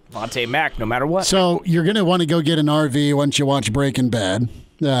 Vontae Mack, no matter what. So you're going to want to go get an RV once you watch Breaking Bad.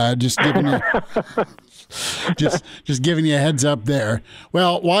 Just giving you, just giving you a heads up there.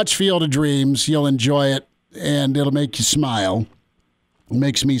 Well, watch Field of Dreams. You'll enjoy it, and it'll make you smile. It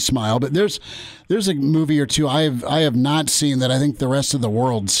makes me smile. But there's a movie or two I have not seen that I think the rest of the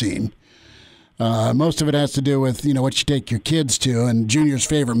world's seen. Most of it has to do with, what you take your kids to, and Junior's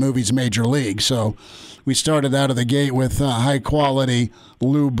favorite movie's Major League. So we started out of the gate with high-quality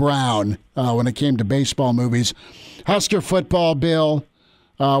Lou Brown when it came to baseball movies. Husker football, Bill,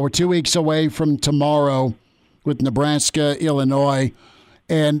 we're 2 weeks away from tomorrow with Nebraska, Illinois.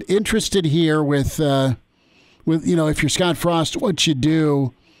 And interested here with if you're Scott Frost, what you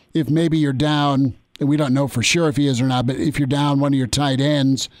do if maybe you're down, and we don't know for sure if he is or not, but if you're down one of your tight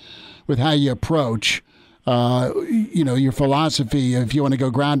ends, with how you approach, your philosophy. If you want to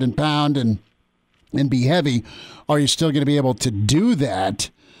go ground and pound and be heavy, are you still going to be able to do that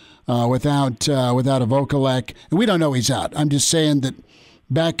without a Vokalek? And we don't know he's out. I'm just saying that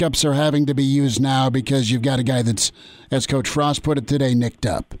backups are having to be used now because you've got a guy that's, as Coach Frost put it today, nicked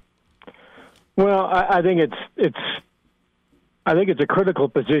up. Well, I think it's a critical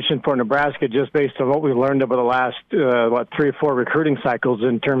position for Nebraska just based on what we've learned over the last, 3 or 4 recruiting cycles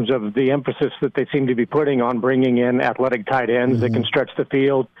in terms of the emphasis that they seem to be putting on bringing in athletic tight ends that can stretch the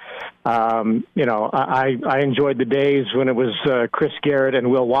field. I enjoyed the days when it was Chris Garrett and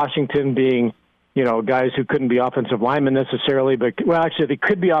Will Washington being, guys who couldn't be offensive linemen necessarily, but, well, actually, they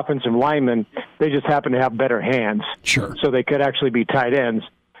could be offensive linemen, They just happen to have better hands. Sure. So they could actually be tight ends.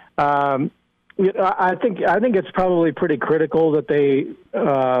 I think it's probably pretty critical that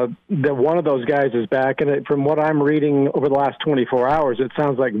that one of those guys is back. And from what I'm reading over the last 24 hours, it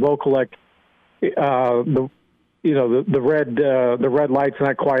sounds like Vokolek, the red light's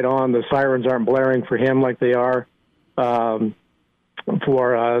not quite on. The sirens aren't blaring for him like they are for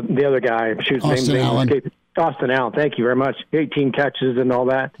the other guy. Austin Allen. Thank you very much. 18 catches and all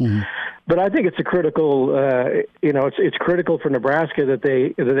that. Mm-hmm. But I think it's a critical. It's critical for Nebraska that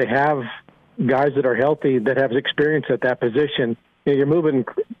they have guys that are healthy, that have experience at that position. You're moving.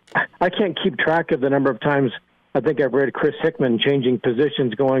 I can't keep track of the number of times I think I've read Chris Hickman changing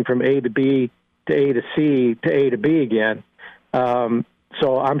positions, going from A to B to A to C to A to B again.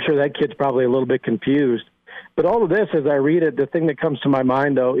 So I'm sure that kid's probably a little bit confused. But all of this, as I read it, the thing that comes to my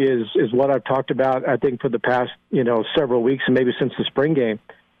mind, though, is what I've talked about, I think, for the past several weeks and maybe since the spring game.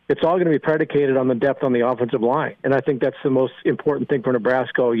 It's all going to be predicated on the depth on the offensive line. And I think that's the most important thing for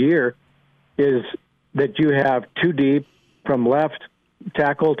Nebraska all year, is that you have two deep from left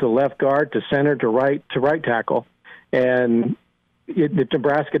tackle to left guard to center to right tackle. And if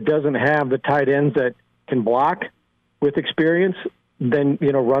Nebraska doesn't have the tight ends that can block with experience, then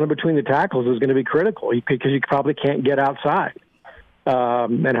running between the tackles is going to be critical, because you probably can't get outside.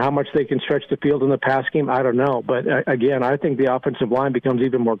 And how much they can stretch the field in the pass game, I don't know. But again, I think the offensive line becomes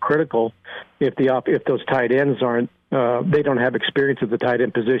even more critical if those tight ends aren't. They don't have experience at the tight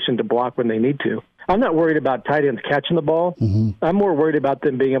end position to block when they need to. I'm not worried about tight ends catching the ball. Mm-hmm. I'm more worried about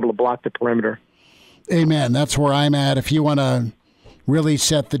them being able to block the perimeter. Amen. That's where I'm at. If you want to really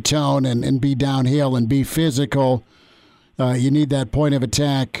set the tone and be downhill and be physical, you need that point of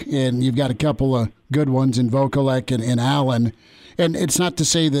attack, and you've got a couple of good ones in Vokolek and Allen. And it's not to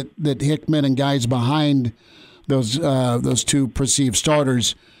say that Hickman and guys behind those two perceived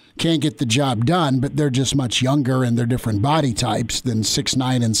starters can't get the job done, but they're just much younger and they're different body types than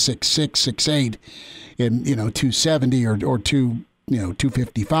 6'9" and 6'6", 6'8", and 270 or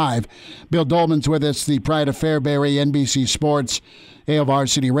 255. Bill Doleman's with us, the pride of Fairbury, NBC Sports, AL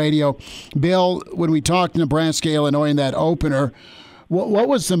Varsity Radio. Bill, when we talked Nebraska, Illinois in that opener, what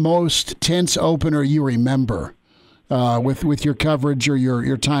was the most tense opener you remember with your coverage or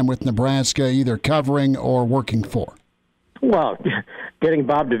your time with Nebraska, either covering or working for? Well, getting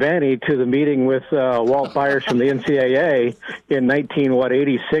Bob Devaney to the meeting with Walt Byers from the NCAA in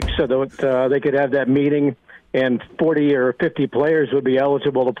 1986, so that they could have that meeting and 40 or 50 players would be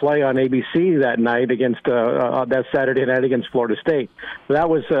eligible to play on ABC that night against that Saturday night against Florida State. So that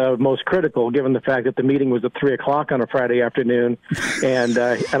was most critical, given the fact that the meeting was at 3:00 on a Friday afternoon, and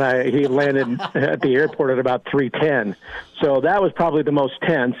he landed at the airport at about 3:10. So that was probably the most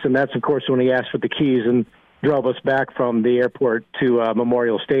tense, and that's of course when he asked for the keys and drove us back from the airport to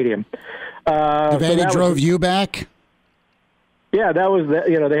Memorial Stadium. Devaney drove you back? Yeah, that was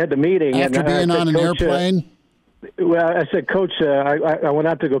they had the meeting after being on an airplane. Well, I said, Coach, I went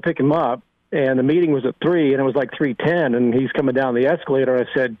out to go pick him up, and the meeting was at 3, and it was like 3:10, and he's coming down the escalator. I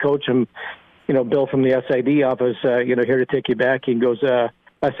said, Coach, I'm, Bill from the SID office, here to take you back. He goes, I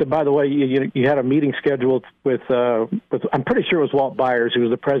said, by the way, you had a meeting scheduled with I'm pretty sure it was Walt Byers, who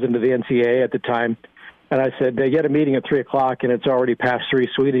was the president of the NCAA at the time. And I said, you had a meeting at 3:00, and it's already past 3,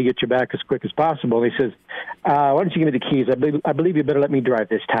 so we need to get you back as quick as possible. And he says, why don't you give me the keys? I believe you better let me drive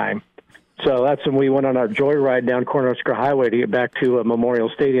this time. So that's when we went on our joyride down Cornhusker Highway to get back to Memorial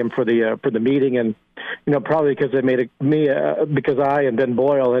Stadium for the meeting. And probably because because I and Ben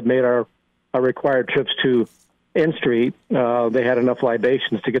Boyle had made our required trips to N Street, they had enough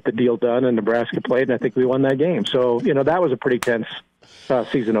libations to get the deal done, and Nebraska played, and I think we won that game. So that was a pretty tense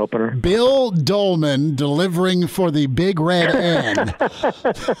season opener. Bill Doleman delivering for the Big Red N.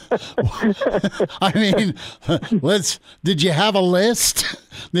 I mean, did you have a list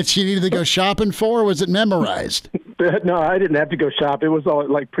that you needed to go shopping for, or was it memorized? No, I didn't have to go shop. It was all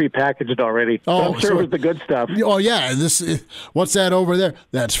like prepackaged already. Oh, I'm sure it was the good stuff. Oh yeah, what's that over there?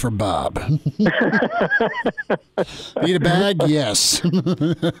 That's for Bob. Need a bag? Yes.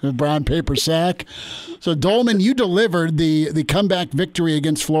 Brown paper sack. So Doleman, you delivered the comeback victory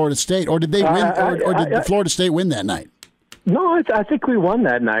against Florida State, or did they win? Or did Florida State win that night? No, I think we won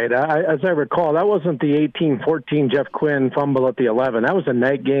that night. As I recall, that wasn't the 18-14 Jeff Quinn fumble at the 11. That was a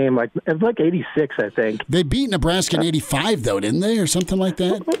night game, it was like 86, I think. They beat Nebraska in 85, though, didn't they, or something like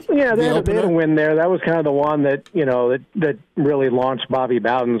that? Yeah, they had a win there. That was kind of the one that that really launched Bobby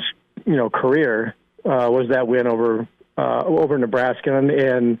Bowden's career. Was that win over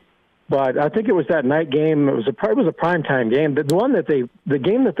Nebraska, but I think it was that night game. It was a primetime game. The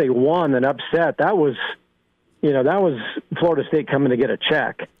game that they won and upset, that was that was Florida State coming to get a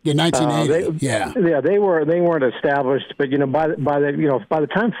check. Yeah, 1980. They weren't established, but by the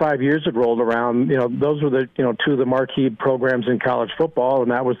time 5 years had rolled around, those were the two of the marquee programs in college football,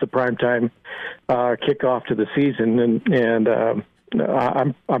 and that was the primetime kickoff to the season. And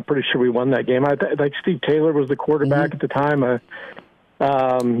I'm pretty sure we won that game. I think Steve Taylor was the quarterback at the time.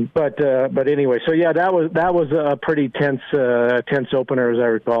 But anyway, so yeah, that was a pretty tense opener, as I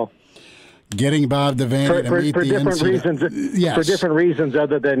recall. Getting Bob Devaney to meet for the different reasons. Yes. For different reasons,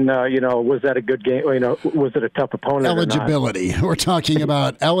 other than was that a good game? Was it a tough opponent? Eligibility. We're talking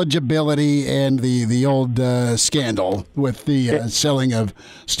about eligibility and the old scandal with the selling of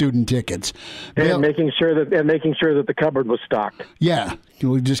student tickets, and making sure that the cupboard was stocked. Yeah.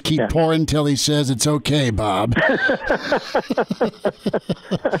 We'll just keep pouring until he says it's okay, Bob.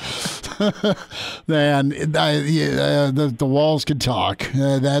 Man, the walls can talk.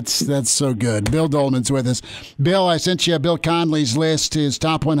 That's so good. Bill Doleman's with us. Bill, I sent you Bill Conley's list, his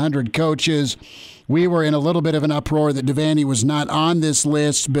top 100 coaches. We were in a little bit of an uproar that Devaney was not on this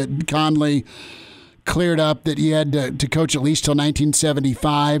list, but Conley cleared up that he had to coach at least till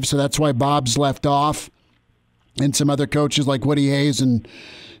 1975, so that's why Bob's left off. And some other coaches like Woody Hayes and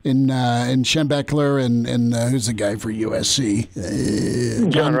Schembechler and who's the guy for USC?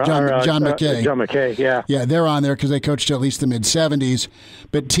 John McKay. John McKay, yeah. Yeah, they're on there because they coached at least the mid-'70s.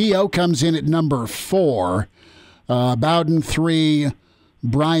 But T.O. comes in at number 4, Bowden 3,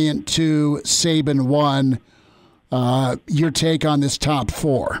 Bryant 2, Saban 1. Your take on this top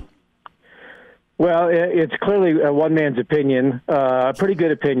 4? Well, it's clearly one man's opinion, a pretty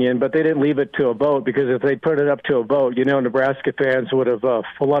good opinion, but they didn't leave it to a vote, because if they put it up to a vote, Nebraska fans would have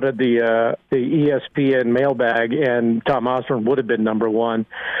flooded the ESPN mailbag, and Tom Osborne would have been number 1.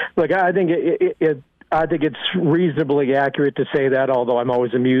 Look, I think it's reasonably accurate to say that, although I'm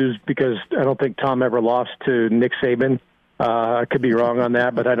always amused because I don't think Tom ever lost to Nick Saban. I could be wrong on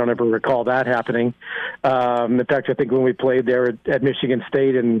that, but I don't ever recall that happening. In fact, I think when we played there at Michigan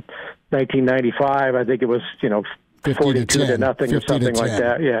State in 1995, I think it was 42 to nothing or something like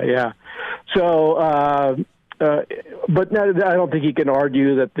that. Yeah. So, but no, I don't think you can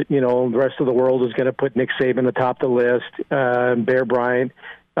argue that the rest of the world is going to put Nick Saban atop the list. Bear Bryant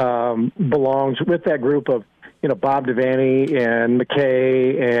belongs with that group of Bob Devaney and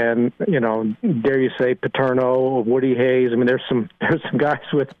McKay and, dare you say, Paterno, Woody Hayes. I mean, there's some guys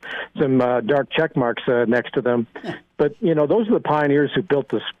with some dark check marks next to them. But, those are the pioneers who built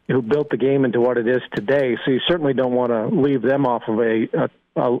the game into what it is today. So you certainly don't want to leave them off of a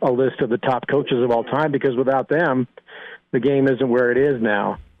list of the top coaches of all time, because without them, the game isn't where it is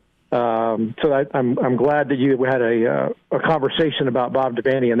now. So I'm glad that you had a conversation about Bob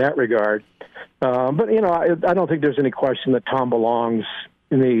Devaney in that regard. But, I don't think there's any question that Tom belongs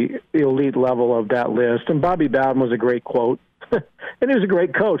in the elite level of that list. And Bobby Bowden was a great quote. And he was a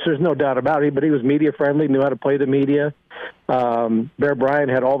great coach, there's no doubt about it, but he was media-friendly, knew how to play the media. Bear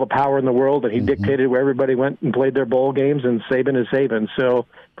Bryant had all the power in the world, and he dictated where everybody went and played their bowl games, and Saban is Saban. So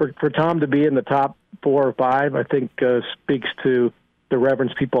for Tom to be in the top 4 or 5, I think speaks to the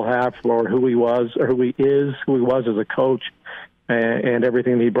reverence people have for who he was, or who he was as a coach, and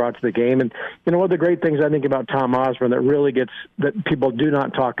everything that he brought to the game. And one of the great things I think about Tom Osborne that people do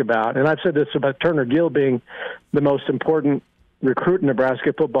not talk about, and I've said this about Turner Gill being the most important recruit in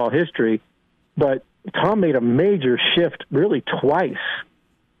Nebraska football history, but Tom made a major shift really twice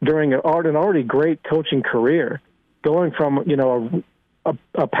during an already great coaching career, going from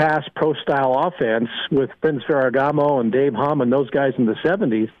a pass pro style offense with Vince Ferragamo and Dave Hum and those guys in the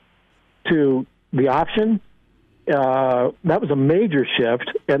 70s to the option. That was a major shift.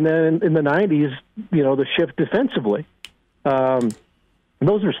 And then in the 90s, the shift defensively.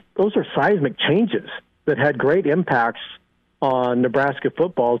 Those are seismic changes that had great impacts on Nebraska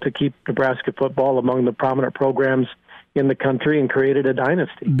football to keep Nebraska football among the prominent programs in the country and created a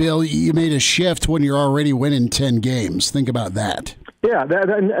dynasty. Bill, you made a shift when you're already winning 10 games. Think about that. Yeah,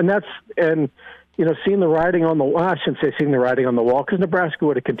 seeing the writing on the wall. I shouldn't say seeing the writing on the wall, because Nebraska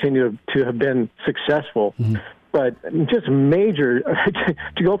would have continued to have been successful. Mm-hmm. But just major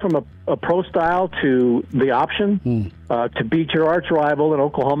to go from a pro style to the option, to beat your arch rival in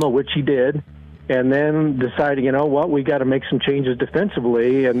Oklahoma, which he did, and then deciding, we got to make some changes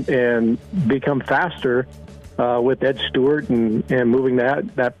defensively and become faster with Ed Stewart and moving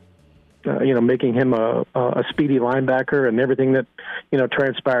that making him a speedy linebacker and everything that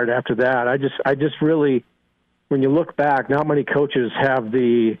transpired after that. I just really, when you look back, not many coaches have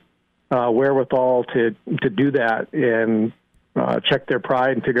the wherewithal to do that, and check their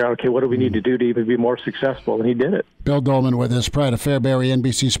pride and figure out, okay, what do we need to do to even be more successful? And he did it. Bill Doleman with us, Pride of Fairbury,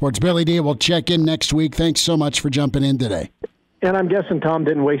 NBC Sports. Billy D, we'll check in next week. Thanks so much for jumping in today. And I'm guessing Tom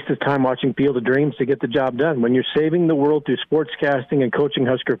didn't waste his time watching Field of Dreams to get the job done. When you're saving the world through sportscasting and coaching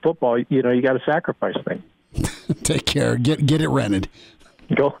Husker football, you got to sacrifice things. Take care. Get it rented.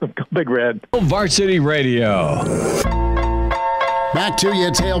 Go Big Red. Varsity Radio. Back to you.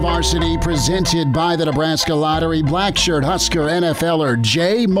 It's Hail Varsity, presented by the Nebraska Lottery. Blackshirt Husker NFLer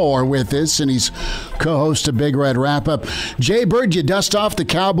Jay Moore with us, and he's co-host of Big Red Wrap-Up. Jay Bird, you dust off the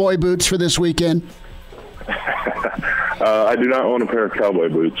cowboy boots for this weekend? I do not own a pair of cowboy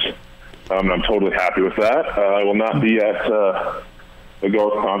boots. I'm totally happy with that. I will not be at the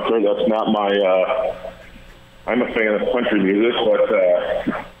Garth concert. That's not my I'm a fan of country music, but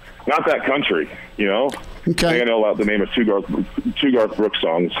not that country, Okay. I think I know the name of two Garth Brooks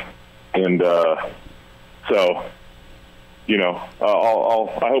songs. And so,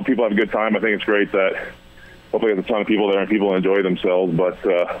 I hope people have a good time. I think it's great that hopefully there's a ton of people there and people enjoy themselves, but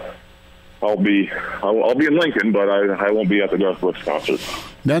I'll be in Lincoln, but I won't be at the Garth Brooks concert.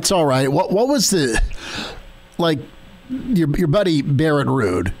 That's all right. What was the your buddy Barrett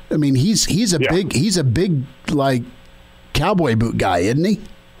Ruud? I mean, he's a big cowboy boot guy, isn't he?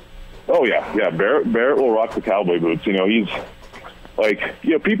 Oh yeah. Barrett will rock the cowboy boots. He's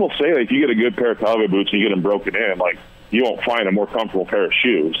people say if you get a good pair of cowboy boots and you get them broken in, you won't find a more comfortable pair of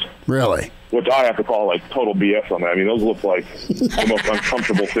shoes. Really? Which I have to call total BS on that. I mean, those look like the most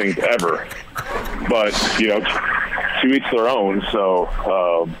uncomfortable things ever. But, to each their own. So,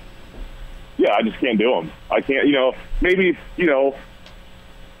 I just can't do them. I can't, maybe,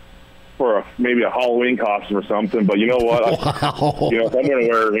 for maybe a Halloween costume or something. But you know what? Wow. If I'm going to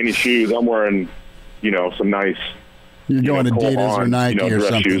wear any shoes, I'm wearing, some nice. You're going to Adidas or Nike or dress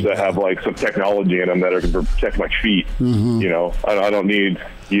something. Shoes that have some technology in them that are going to protect my feet. Mm-hmm. I don't need,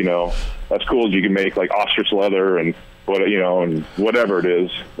 as cool as you can make ostrich leather and and whatever it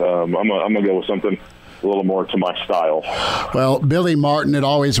is. I'm gonna go with something a little more to my style. Well, Billy Martin would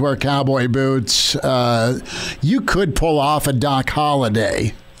always wear cowboy boots. You could pull off a Doc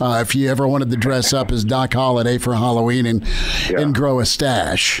Holliday if you ever wanted to dress up as Doc Holliday for Halloween and grow a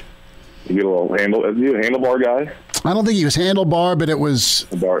stash. You get a little is he a handlebar guy? I don't think he was handlebar, but it was.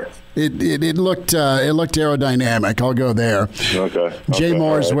 It looked aerodynamic. I'll go there. Okay. Jay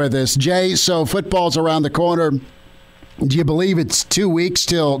Moore's with us. Jay, so football's around the corner. Do you believe it's 2 weeks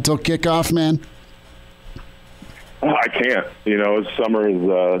till kickoff, man? I can't. Summer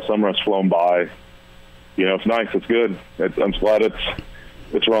has flown by. It's nice. It's good. I'm glad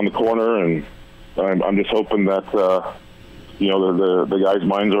it's around the corner, and I'm just hoping that the guys'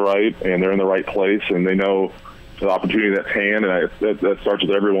 minds are right and they're in the right place and they know the opportunity that's hand, and that starts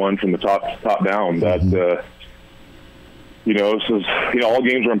with everyone from the top down. That this is all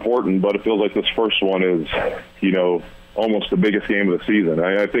games are important, but it feels like this first one is almost the biggest game of the season.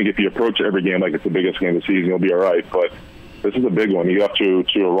 I think if you approach every game like it's the biggest game of the season, you'll be all right. But this is a big one. You got to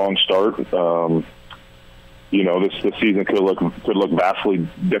a wrong start. This season could look vastly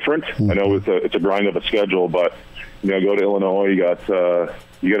different. I know it's a grind of a schedule, but go to Illinois. You got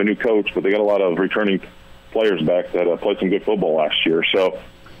a new coach, but they got a lot of returning players back that played some good football last year. So,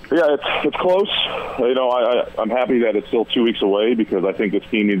 yeah, it's close. I'm happy that it's still 2 weeks away because I think this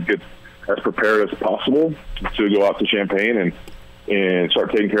team needs to get as prepared as possible to go out to Champaign and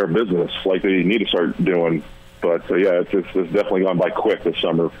start taking care of business like they need to start doing. But, it's definitely gone by quick this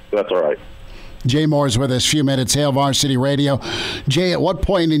summer. That's all right. Jay Moore's with us, few minutes, Hail Varsity Radio. Jay, at what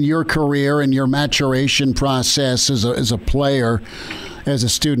point in your career and your maturation process as a player, as a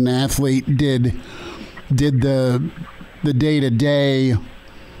student athlete, did the day-to-day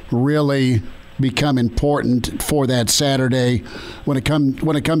really become important for that Saturday when it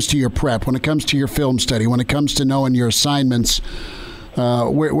comes to your prep, when it comes to your film study, when it comes to knowing your assignments?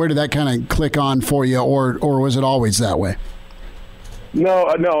 Where did that kind of click on for you, or was it always that way? No,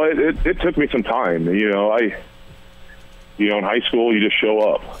 it took me some time. In high school you just show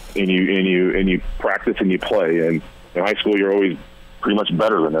up and you practice and you play, and in high school you're always pretty much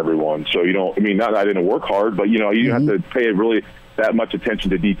better than everyone. So not that I didn't work hard, but you have to pay really that much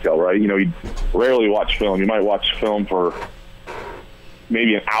attention to detail, right? You rarely watch film. You might watch film for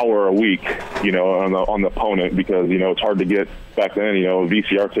maybe an hour a week, on the opponent because it's hard to get back then.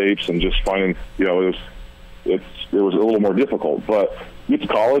 VCR tapes and just finding it was a little more difficult. But you get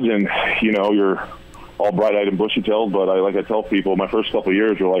to college and you're all bright-eyed and bushy-tailed. But I tell people, my first couple of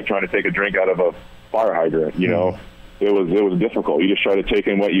years were like trying to take a drink out of a fire hydrant. It was difficult. You just try to take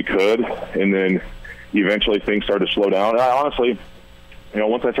in what you could, and then eventually things started to slow down. And I honestly,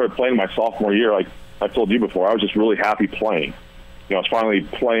 once I started playing my sophomore year, I told you before, I was just really happy playing. I was finally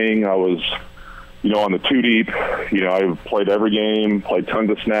playing. I was, on the 2-deep. I played every game, played tons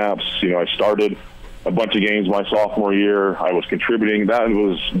of snaps. I started a bunch of games my sophomore year. I was contributing. That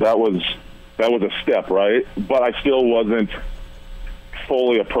was a step, right? But I still wasn't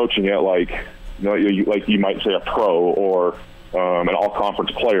fully approaching it like you might say a pro or an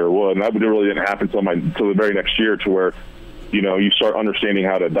all-conference player would. And that really didn't happen until the very next year, to where you start understanding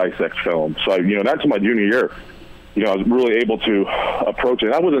how to dissect film. So that's my junior year. I was really able to approach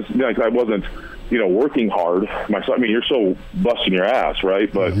it. I wasn't working hard myself. I mean, you're so busting your ass,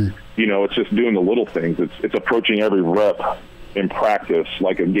 right? But it's just doing the little things. It's approaching every rep in practice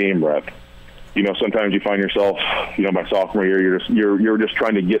like a game rep. Sometimes you find yourself, my sophomore year, you're just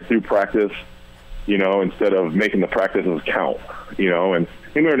trying to get through practice, instead of making the practices count, and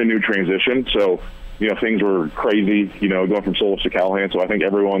we're in a new transition. So, things were crazy, going from Solis to Callahan. So I think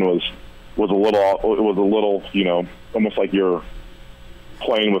everyone was a little, almost like you're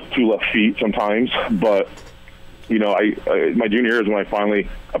playing with two left feet sometimes. But, my junior year is when I finally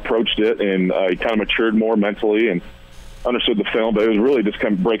approached it, and I kind of matured more mentally and understood the film. But it was really just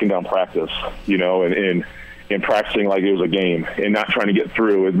kind of breaking down practice, and practicing like it was a game, and not trying to get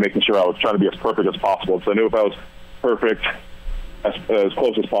through, and making sure I was trying to be as perfect as possible. So I knew if I was perfect, as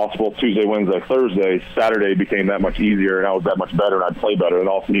close as possible, Tuesday, Wednesday, Thursday, Saturday became that much easier, and I was that much better, and I'd play better. And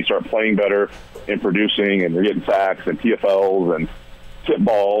all of a sudden you start playing better and producing, and you're getting sacks and TFLs and tip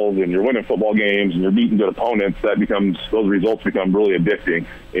balls, and you're winning football games, and you're beating good opponents. Those results become really addicting,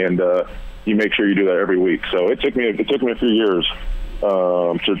 and you make sure you do that every week. So it took me a few years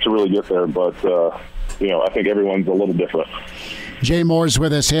to really get there, but I think everyone's a little different. Jay Moore's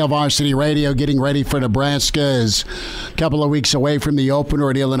with us, Hail Varsity Radio, getting ready for Nebraska. Is a couple of weeks away from the opener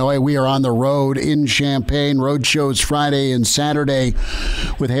at Illinois. We are on the road in Champaign. Road shows Friday and Saturday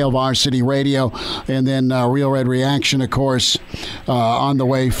with Hail Varsity Radio. And then Real Red Reaction, of course, on the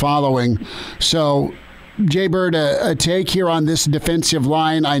way following. So, Jay Bird, a take here on this defensive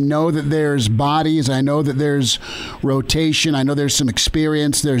line. I know that there's bodies. I know that there's rotation. I know there's some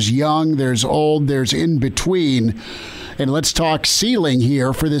experience. There's young. There's old. There's in between. And let's talk ceiling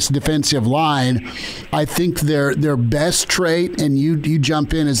here for this defensive line. I think their best trait, and you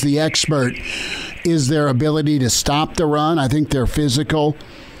jump in as the expert, is their ability to stop the run. I think they're physical.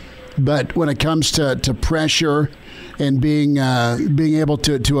 But when it comes to pressure and being able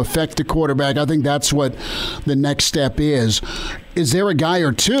to affect the quarterback, I think that's what the next step is. Is there a guy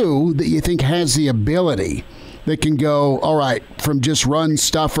or two that you think has the ability that can go, all right, from just run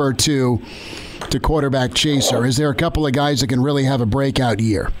stuffer to quarterback chaser? Is there a couple of guys that can really have a breakout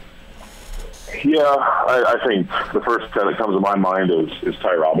year? Yeah, I think the first guy that comes to my mind is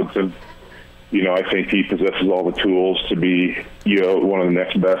Ty Robinson. I think he possesses all the tools to be, one of the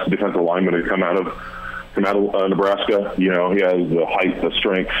next best defensive linemen to come out of Nebraska. He has the height, the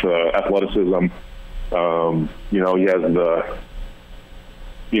strength, athleticism. He has the.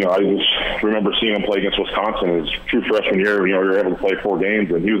 I just remember seeing him play against Wisconsin his true freshman year. We were able to play 4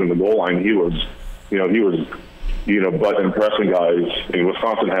 games, and he was in the goal line. He was butt impressing guys. And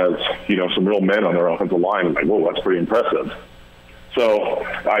Wisconsin has, some real men on their offensive line. I'm like, whoa, that's pretty impressive. So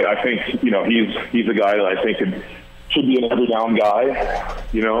I think, he's a guy that I think should be an every down guy,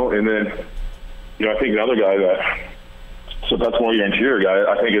 and then, I think another guy so that's more your interior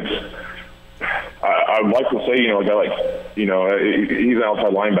guy. I think I would like to say, a guy like, he's an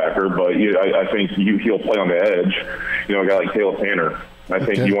outside linebacker, but I think he'll play on the edge. A guy like Caleb Tanner. I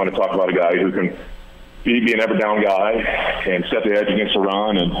think you want to talk about a guy who can be an every down guy and set the edge against the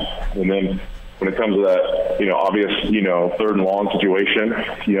run, and then when it comes to that, obvious, third and long situation,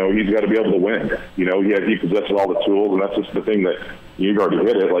 he's got to be able to win. He possesses all the tools, and that's just the thing that you've already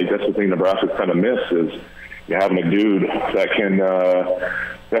hit it. Like, that's the thing Nebraska's kind of missed is having a dude that can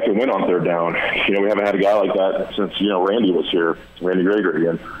win on third down. We haven't had a guy like that since, Randy was here, Randy Gregory.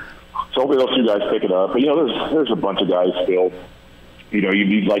 And so hopefully those two guys pick it up. But, there's a bunch of guys still.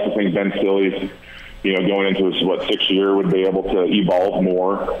 You'd like to think Ben Stilley's, going into his, 6th year would be able to evolve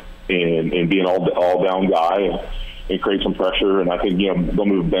more and be an all-down guy and create some pressure. And I think, they'll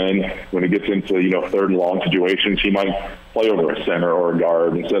move Ben when it gets into, third and long situations. He might play over a center or a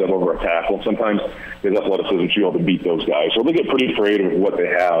guard instead of over a tackle. Sometimes his athleticism should be able to beat those guys. So they get pretty creative with what they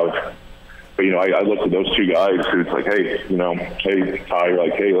have. But, I looked at those two guys who it's like, hey, hey, Ty, you're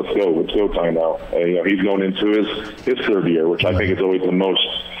like, hey, let's go, Ty now. He's going into his 3rd year, which I think is always the most,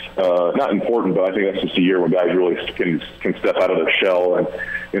 not important, but I think that's just a year where guys really can step out of their shell and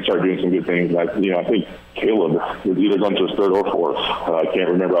start doing some good things. And I think Caleb is either going to his 3rd or 4th. I can't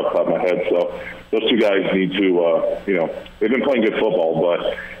remember off the top of my head. So those two guys need to, they've been playing good football,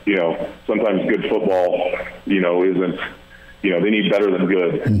 but, sometimes good football, isn't, they need better than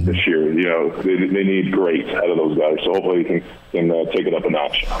good this year. They need great out of those guys. So hopefully he can take it up a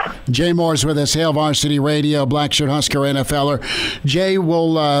notch. Jay Moore's with us, Hail Varsity Radio, Blackshirt Husker NFLer. Jay,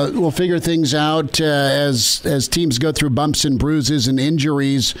 we'll figure things out as teams go through bumps and bruises and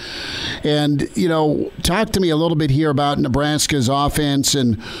injuries. And, talk to me a little bit here about Nebraska's offense.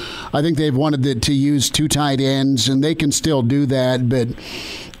 And I think they've wanted to use 2 tight ends, and they can still do that. But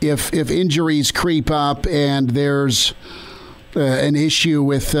if injuries creep up and there's an issue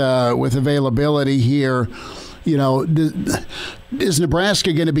with availability here, is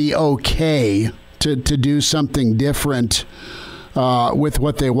Nebraska going to be okay to do something different with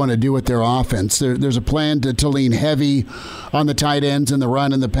what they want to do with their offense? There's a plan to lean heavy on the tight ends in the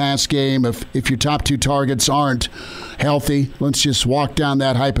run and the pass game. If your top 2 targets aren't healthy, let's just walk down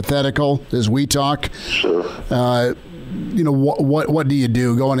that hypothetical as we talk. Sure. What do you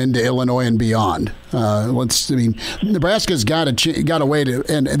do going into Illinois and beyond? Nebraska's got a way to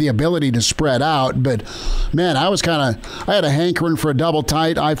and the ability to spread out, but man, I had a hankering for a double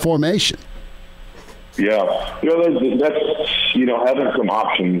tight I formation. Yeah, that's having some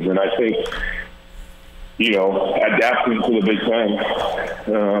options, and I think adapting to the Big Ten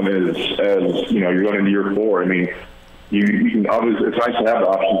as you're going into year 4. I mean, you can obviously, it's nice to have the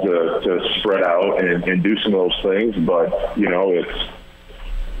option to spread out and do some of those things, but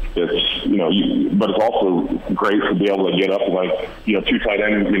but it's also great to be able to get up and 2 tight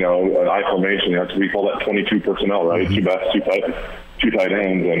ends, an I formation. We call that 22 personnel, right? Two tight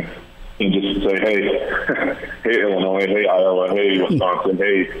ends, and just say, hey Illinois, hey Iowa, hey Wisconsin,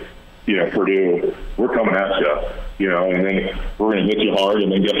 hey Purdue, we're coming at you, and then we're going to hit you hard,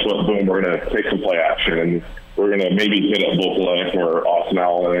 and then guess what? Boom, we're going to take some play action, and we're going to maybe hit a bull play for Austin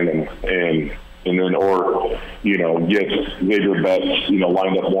Allen and then get Xavier Betts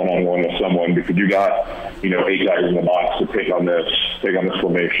lined up one-on-one with someone, because you got 8 guys in the box to take on this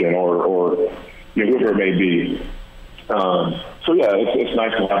formation or whoever it may be. So yeah, it's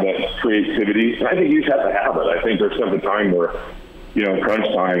nice to have that creativity, and I think you just have to have it. I think there's some time where crunch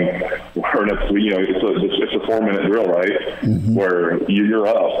time, it's a 4-minute drill, right? Mm-hmm. Where you're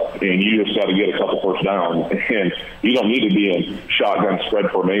up and you just got to get a couple first downs, and you don't need to be in shotgun spread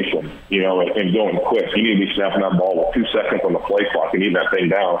formation, and going quick. You need to be snapping that ball with 2 seconds on the play clock and eating that thing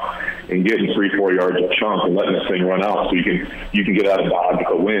down and getting 3-4 yards a chunk and letting this thing run out so you can get out of dodge with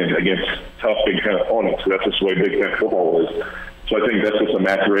a win against tough Big Ten opponents. That's just the way Big Ten football is. So I think that's just a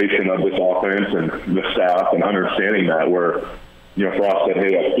maturation of this offense and the staff and understanding that, where for us that,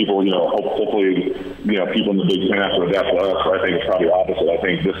 hey, people, hopefully, people in the Big Ten have to adapt to us. So I think it's probably opposite. I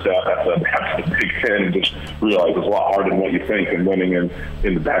think this staff has to adapt to the Big Ten and just realize it's a lot harder than what you think, and winning in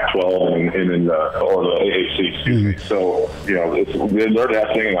the Pac-12 and in the AAC. Excuse me. So they're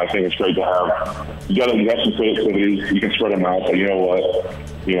adapting, and I think it's great to have. You have some creativity. You can spread them out, but you know what?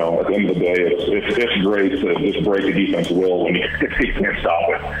 At the end of the day, it's great to just break a defense will when you can't stop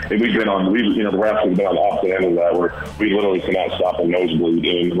it. And Nebraska's been on the opposite end of that, where we literally cannot stop a nosebleed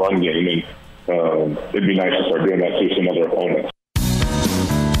in the run game, and it'd be nice to start doing that to some other opponents.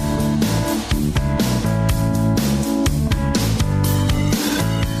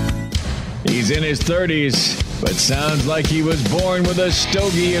 He's in his 30s, but sounds like he was born with a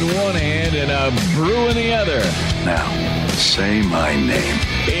stogie in one hand and a brew in the other. Now, say my name.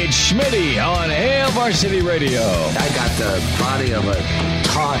 It's Schmidt on Hail Varsity Radio. I got the body of a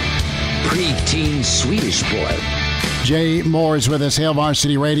taut, preteen Swedish boy. Jay Moore is with us, Hail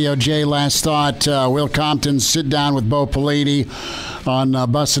Varsity Radio. Jay, last thought, Will Compton sit down with Bo Pelini on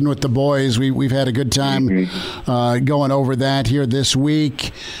Bussin' with the Boys. We've had a good time going over that here this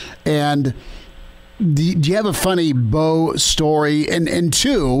week. And do you have a funny Bo story? And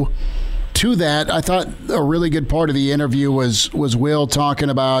to that, I thought a really good part of the interview was Will talking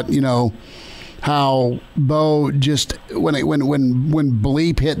about, how Bo just when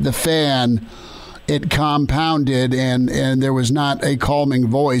bleep hit the fan, it compounded and there was not a calming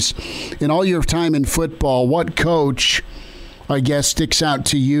voice. In all your time in football, what coach, I guess, sticks out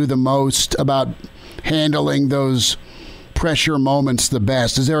to you the most about handling those pressure moments the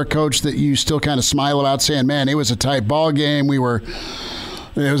best? Is there a coach that you still kind of smile about, saying, man, it was a tight ball game, it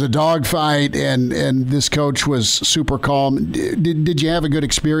was a dogfight, and this coach was super calm? Did you have a good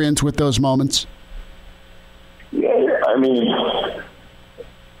experience with those moments? Yeah, I mean,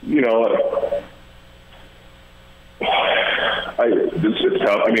 it's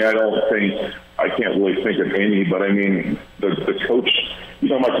tough. I mean, I can't really think of any, but I mean, the coach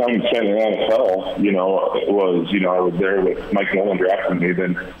my time spent in the NFL, was, I was there with Mike Nolan drafting me.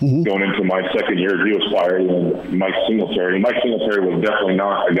 Then going into my second year, he was fired, and Mike Singletary was definitely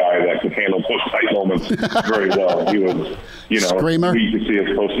not a guy that could handle those tight moments very well. He was, Screamer. We could see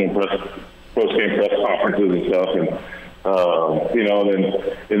his post-game press conferences and stuff,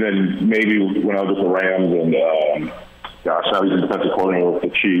 and then maybe when I was with the Rams and now he's the defensive coordinator with the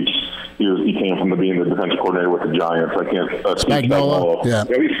Chiefs. He came from being the defensive coordinator with the Giants. I can't. Spagnuolo. Yeah.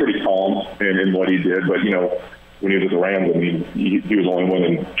 He's pretty calm in what he did, but when he was with the Rams, I mean, he was only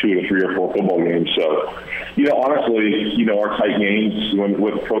winning 2 to 3 or 4 football games. So, honestly, our tight games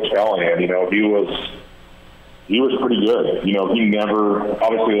with Coach Callahan, he was pretty good. He never,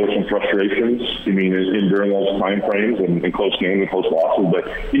 obviously there were some frustrations, during those time frames and close games and close losses,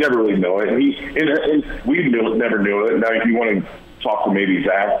 but you never really know it. And we never knew it. Now, if you want to talk to maybe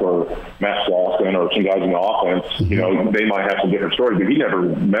Zach or Matt Slauson or some guys in the offense, they might have some different stories, but he never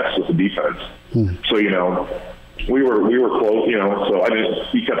messed with the defense. So, we were close, so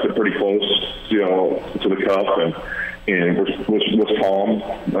he kept it pretty close, to the cuff and was calm,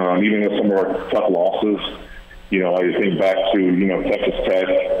 even with some of our tough losses. I think back to, Texas Tech,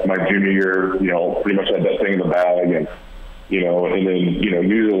 my junior year, pretty much had that thing in the bag. And, and then,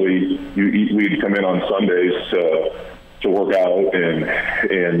 usually we'd come in on Sundays to work out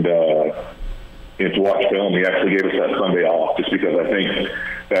and to watch film. He actually gave us that Sunday off just because I think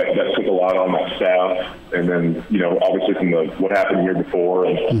that took a lot on that staff. And then, obviously from what happened the year before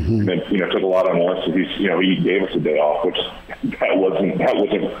and then, took a lot on us. So he gave us a day off, which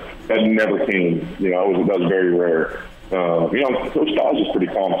that never came. That was very rare. Coach Dawes is pretty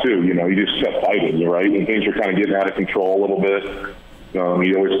calm too. He just kept fighting, right? And things were kind of getting out of control a little bit. He'd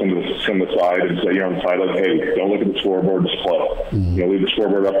always come to the side and say, on the side, like, hey, don't look at the scoreboard, just play. Leave the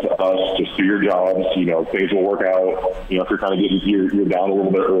scoreboard up to us, just do your jobs. Things will work out. If you're kind of getting you're down a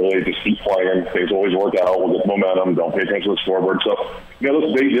little bit early, just keep playing. Things always work out. We'll get momentum. Don't pay attention to the scoreboard. So, they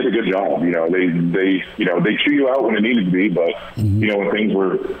did a good job. They chew you out when it needed to be, but when things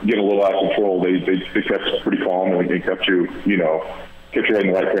were getting a little out of control, they kept pretty calm and they kept you, kept you in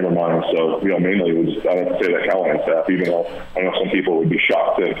the right frame of mind. So, mainly it was, I have to say, that Callahan staff, even though I know some people would be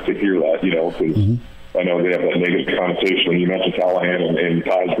shocked to hear that, because I know they have that negative connotation. You mentioned Callahan and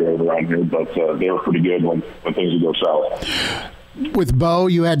Cosgrove around here, but they were pretty good when things would go south. With Bo,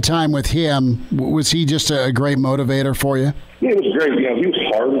 you had time with him. Was he just a great motivator for you? Yeah, it was great. He was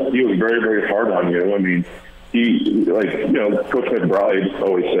hard. He was very, very hard on you. I mean, Coach McBride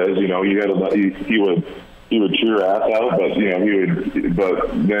always says, he would cheer your ass out, but then he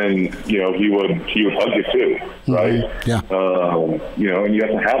would hug you too, right? Yeah. And you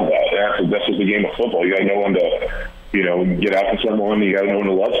have to have that. That's just a game of football. You got to know when to, get after someone. You got to know when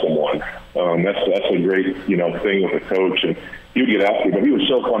to love someone. That's a great, thing with a coach. And he would get after you, but he was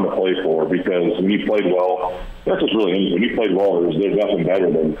so fun to play for because when you played well, that's just really when you played well. There's nothing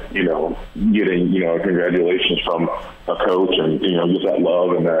better than getting congratulations from a coach and get that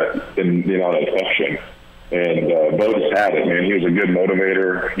love and that affection. And Bo just had it, man. He was a good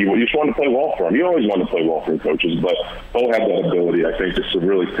motivator. You just wanted to play well for him. You always wanted to play well for your coaches, but Bo had that ability, I think, just to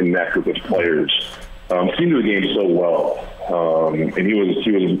really connect with his players. Seen the game so well, and he was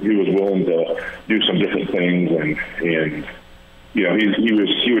willing to do some different things, and he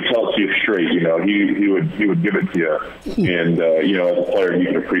would tell it to you straight. He would give it to you, and as a player, you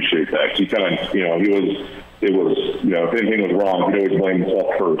can appreciate that. He kind of, if anything was wrong, he'd always blame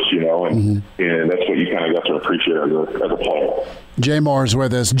himself first, and that's what you kind of got to appreciate as a player. Jay Moore's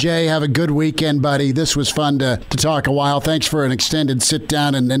with us. Jay, have a good weekend, buddy. This was fun to talk a while. Thanks for an extended sit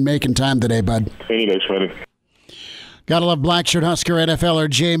down and making time today, bud. Any day, Schmidt. Gotta love Blackshirt Husker NFLer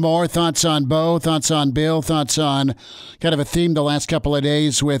Jay Moore. Thoughts on Bo, thoughts on Bill, thoughts on kind of a theme the last couple of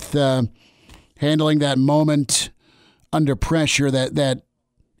days with handling that moment under pressure that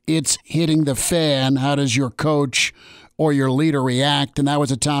it's hitting the fan. How does your coach or your leader react? And that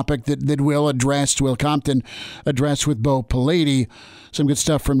was a topic that Will Compton addressed with Bo Peliti. Some good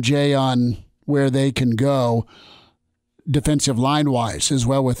stuff from Jay on where they can go defensive line-wise as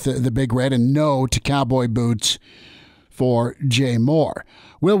well with the Big Red, and no to cowboy boots for Jay Moore.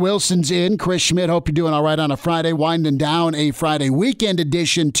 Will Wilson's in. Chris Schmidt, hope you're doing all right on a Friday. Winding down a Friday weekend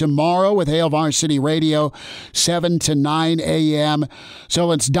edition tomorrow with Hail Varsity Radio, 7 to 9 a.m. So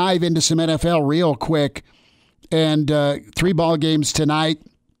let's dive into some NFL real quick. And 3 ball games tonight.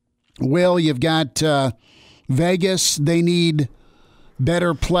 Will, you've got Vegas. They need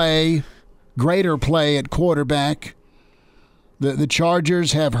better play, greater play at quarterback. The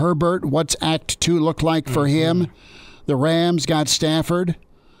Chargers have Herbert. What's Act 2 look like for him? The Rams got Stafford,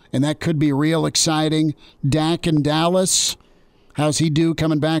 and that could be real exciting. Dak in Dallas. How's he do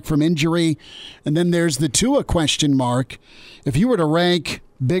coming back from injury? And then there's the Tua question mark. If you were to rank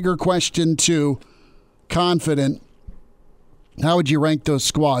bigger question to confident, how would you rank those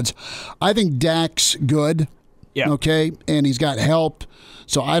squads? I think Dak's good. Yeah. Okay, and he's got help.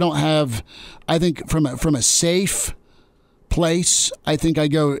 So I think from a safe place, I think I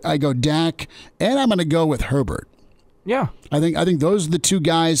go Dak, and I'm going to go with Herbert. Yeah. I think those are the two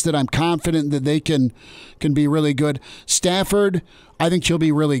guys that I'm confident that they can be really good. Stafford, I think he'll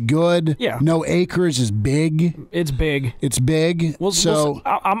be really good. Yeah. No Akers is big. It's big. It's big.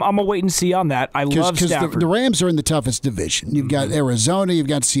 I'm gonna wait and see on that. I love Stafford. The Rams are in the toughest division. You've got Arizona, you've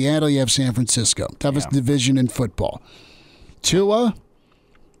got Seattle, you have San Francisco. Toughest division in football. Tua,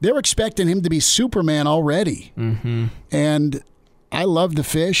 they're expecting him to be Superman already. Mm-hmm. And I love the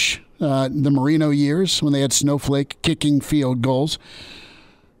fish. The Marino years when they had Snowflake kicking field goals.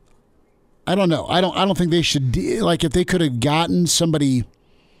 I don't know. I don't think they should if they could have gotten somebody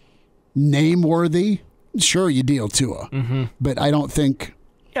name worthy. Sure, you deal Tua, but I don't think.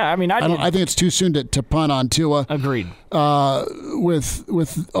 Yeah, I mean, I think it's too soon to punt on Tua. Agreed.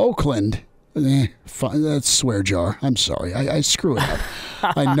 With Oakland, that's swear jar. I'm sorry, I screw it up.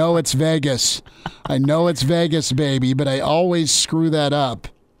 I know it's Vegas. I know it's Vegas, baby, but I always screw that up.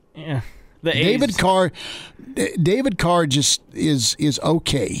 Yeah. David Carr just is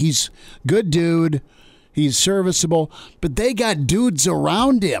okay. He's good dude. He's serviceable, but they got dudes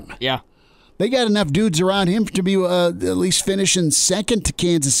around him. Yeah. They got enough dudes around him to be at least finishing second to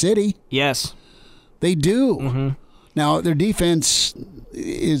Kansas City. Yes. They do. Mm-hmm. Now, their defense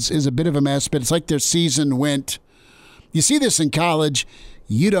is a bit of a mess, but it's like their season went. You see this in college,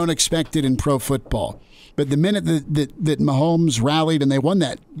 you don't expect it in pro football. But the minute that Mahomes rallied and they won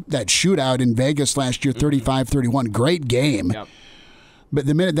that shootout in Vegas last year, 35-31, great game. Yep. But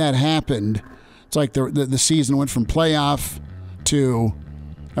the minute that happened, it's like the season went from playoff to,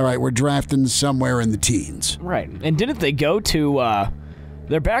 all right, we're drafting somewhere in the teens. Right. And didn't they go to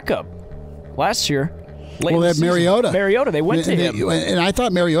their backup last year? Well, they had Mariota. They went to him. And I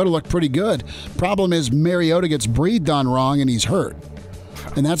thought Mariota looked pretty good. Problem is Mariota gets breathed on wrong and he's hurt.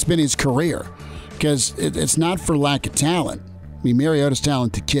 And that's been his career. Because it's not for lack of talent. I mean, Mariota's a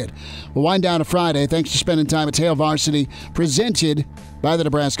talented kid. We'll wind down to Friday. Thanks for spending time at Hail Varsity, presented by the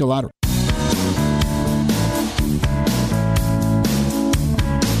Nebraska Lottery.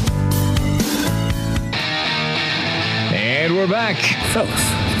 And we're back. Fellas,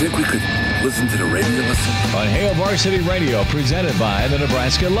 think we could listen to the radio on Hail Varsity Radio, presented by the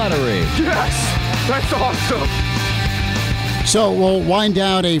Nebraska Lottery. Yes! That's awesome! So we'll wind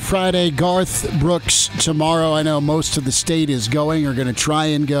down a Friday. Garth Brooks tomorrow. I know most of the state is going or going to try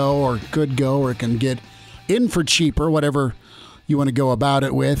and go or could go or can get in for cheaper, whatever you want to go about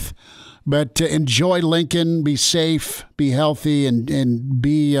it with. But enjoy Lincoln, be safe, be healthy, and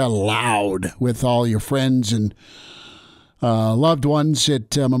be loud with all your friends and loved ones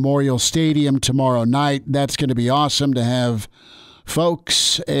at Memorial Stadium tomorrow night. That's going to be awesome to have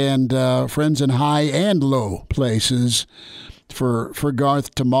folks and friends in high and low places for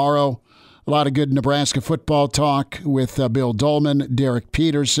Garth tomorrow. A lot of good Nebraska football talk with Bill Doleman, Derek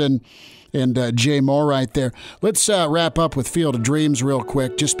Peterson, and Jay Moore right there. Let's wrap up with Field of Dreams real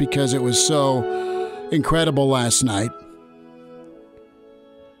quick, just because it was so incredible last night.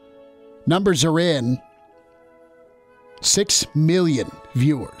 Numbers are in. 6 million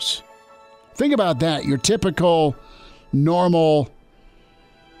viewers. Think about that. Your typical, normal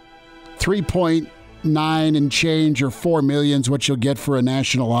 3.9 and change or 4 million is what you'll get for a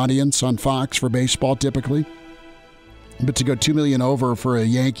national audience on Fox for baseball typically. But to go 2 million over for a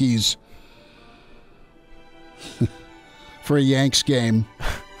Yankees for a Yanks game,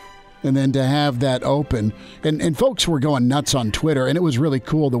 and then to have that open, and folks were going nuts on Twitter, and it was really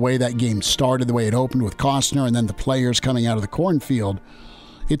cool the way that game started, the way it opened with Costner, and then the players coming out of the cornfield.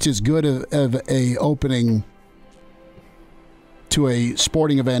 It's as good of a opening to a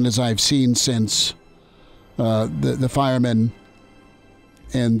sporting event as I've seen since the firemen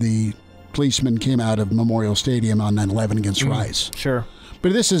and the policemen came out of Memorial Stadium on 9/11 against Rice. Sure.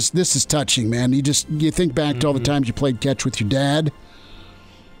 But this is touching, man. You think back to all the times you played catch with your dad,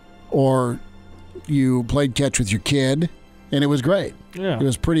 or you played catch with your kid, and it was great. Yeah. It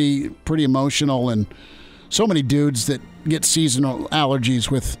was pretty emotional, and so many dudes that get seasonal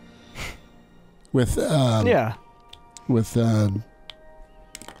allergies with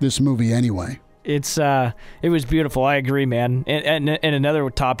this movie anyway. It was beautiful. I agree, man. And another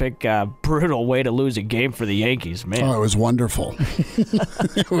topic, brutal way to lose a game for the Yankees, man. Oh, it was wonderful.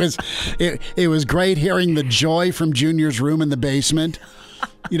 It was great hearing the joy from Junior's room in the basement.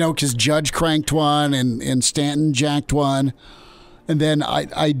 You know, because Judge cranked one and Stanton jacked one. And then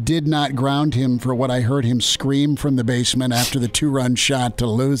I did not ground him for what I heard him scream from the basement after the 2-run shot to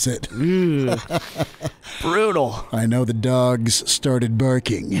lose it. Brutal. I know the dogs started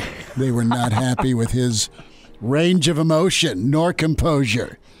barking. They were not happy with his range of emotion nor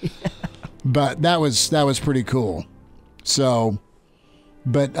composure. But that was pretty cool. So,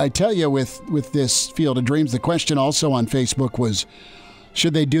 but I tell you, with this Field of Dreams, the question also on Facebook was,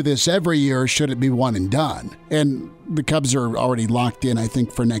 should they do this every year or should it be one and done? And the Cubs are already locked in, I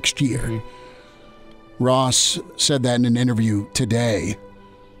think, for next year. Mm-hmm. Ross said that in an interview today.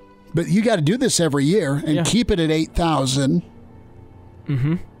 But you got to do this every year and keep it at 8,000.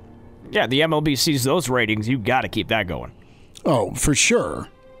 Mm-hmm. Yeah, the MLB sees those ratings. You got to keep that going. Oh, for sure.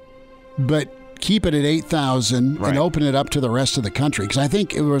 But keep it at 8,000 and open it up to the rest of the country. Because I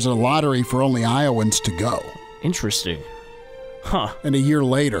think it was a lottery for only Iowans to go. Interesting. Huh. And a year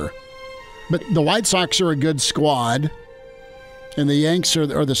later. But the White Sox are a good squad. And the Yanks are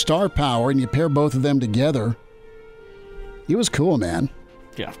the star power. And you pair both of them together. It was cool, man.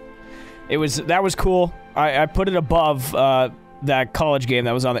 Yeah. That was cool. I put it above that college game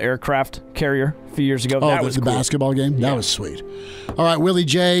that was on the aircraft carrier a few years ago. Oh, that was the cool. basketball game? Yeah. That was sweet. All right, Willie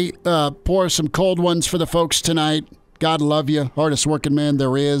J, pour some cold ones for the folks tonight. God love you. Hardest working man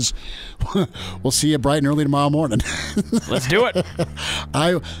there is. We'll see you bright and early tomorrow morning. Let's do it.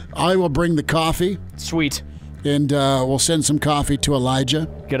 I will bring the coffee. Sweet. And we'll send some coffee to Elijah.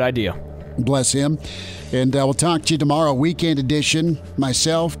 Good idea. Bless him. And we'll talk to you tomorrow, weekend edition.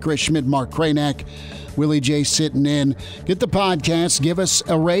 Myself, Chris Schmidt, Mark Kranak, Willie J sitting in. Get the podcast. Give us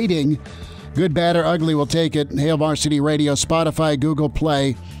a rating. Good, bad, or ugly, we'll take it. Hail Varsity Radio, Spotify, Google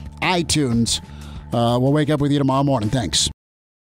Play, iTunes. We'll wake up with you tomorrow morning. Thanks.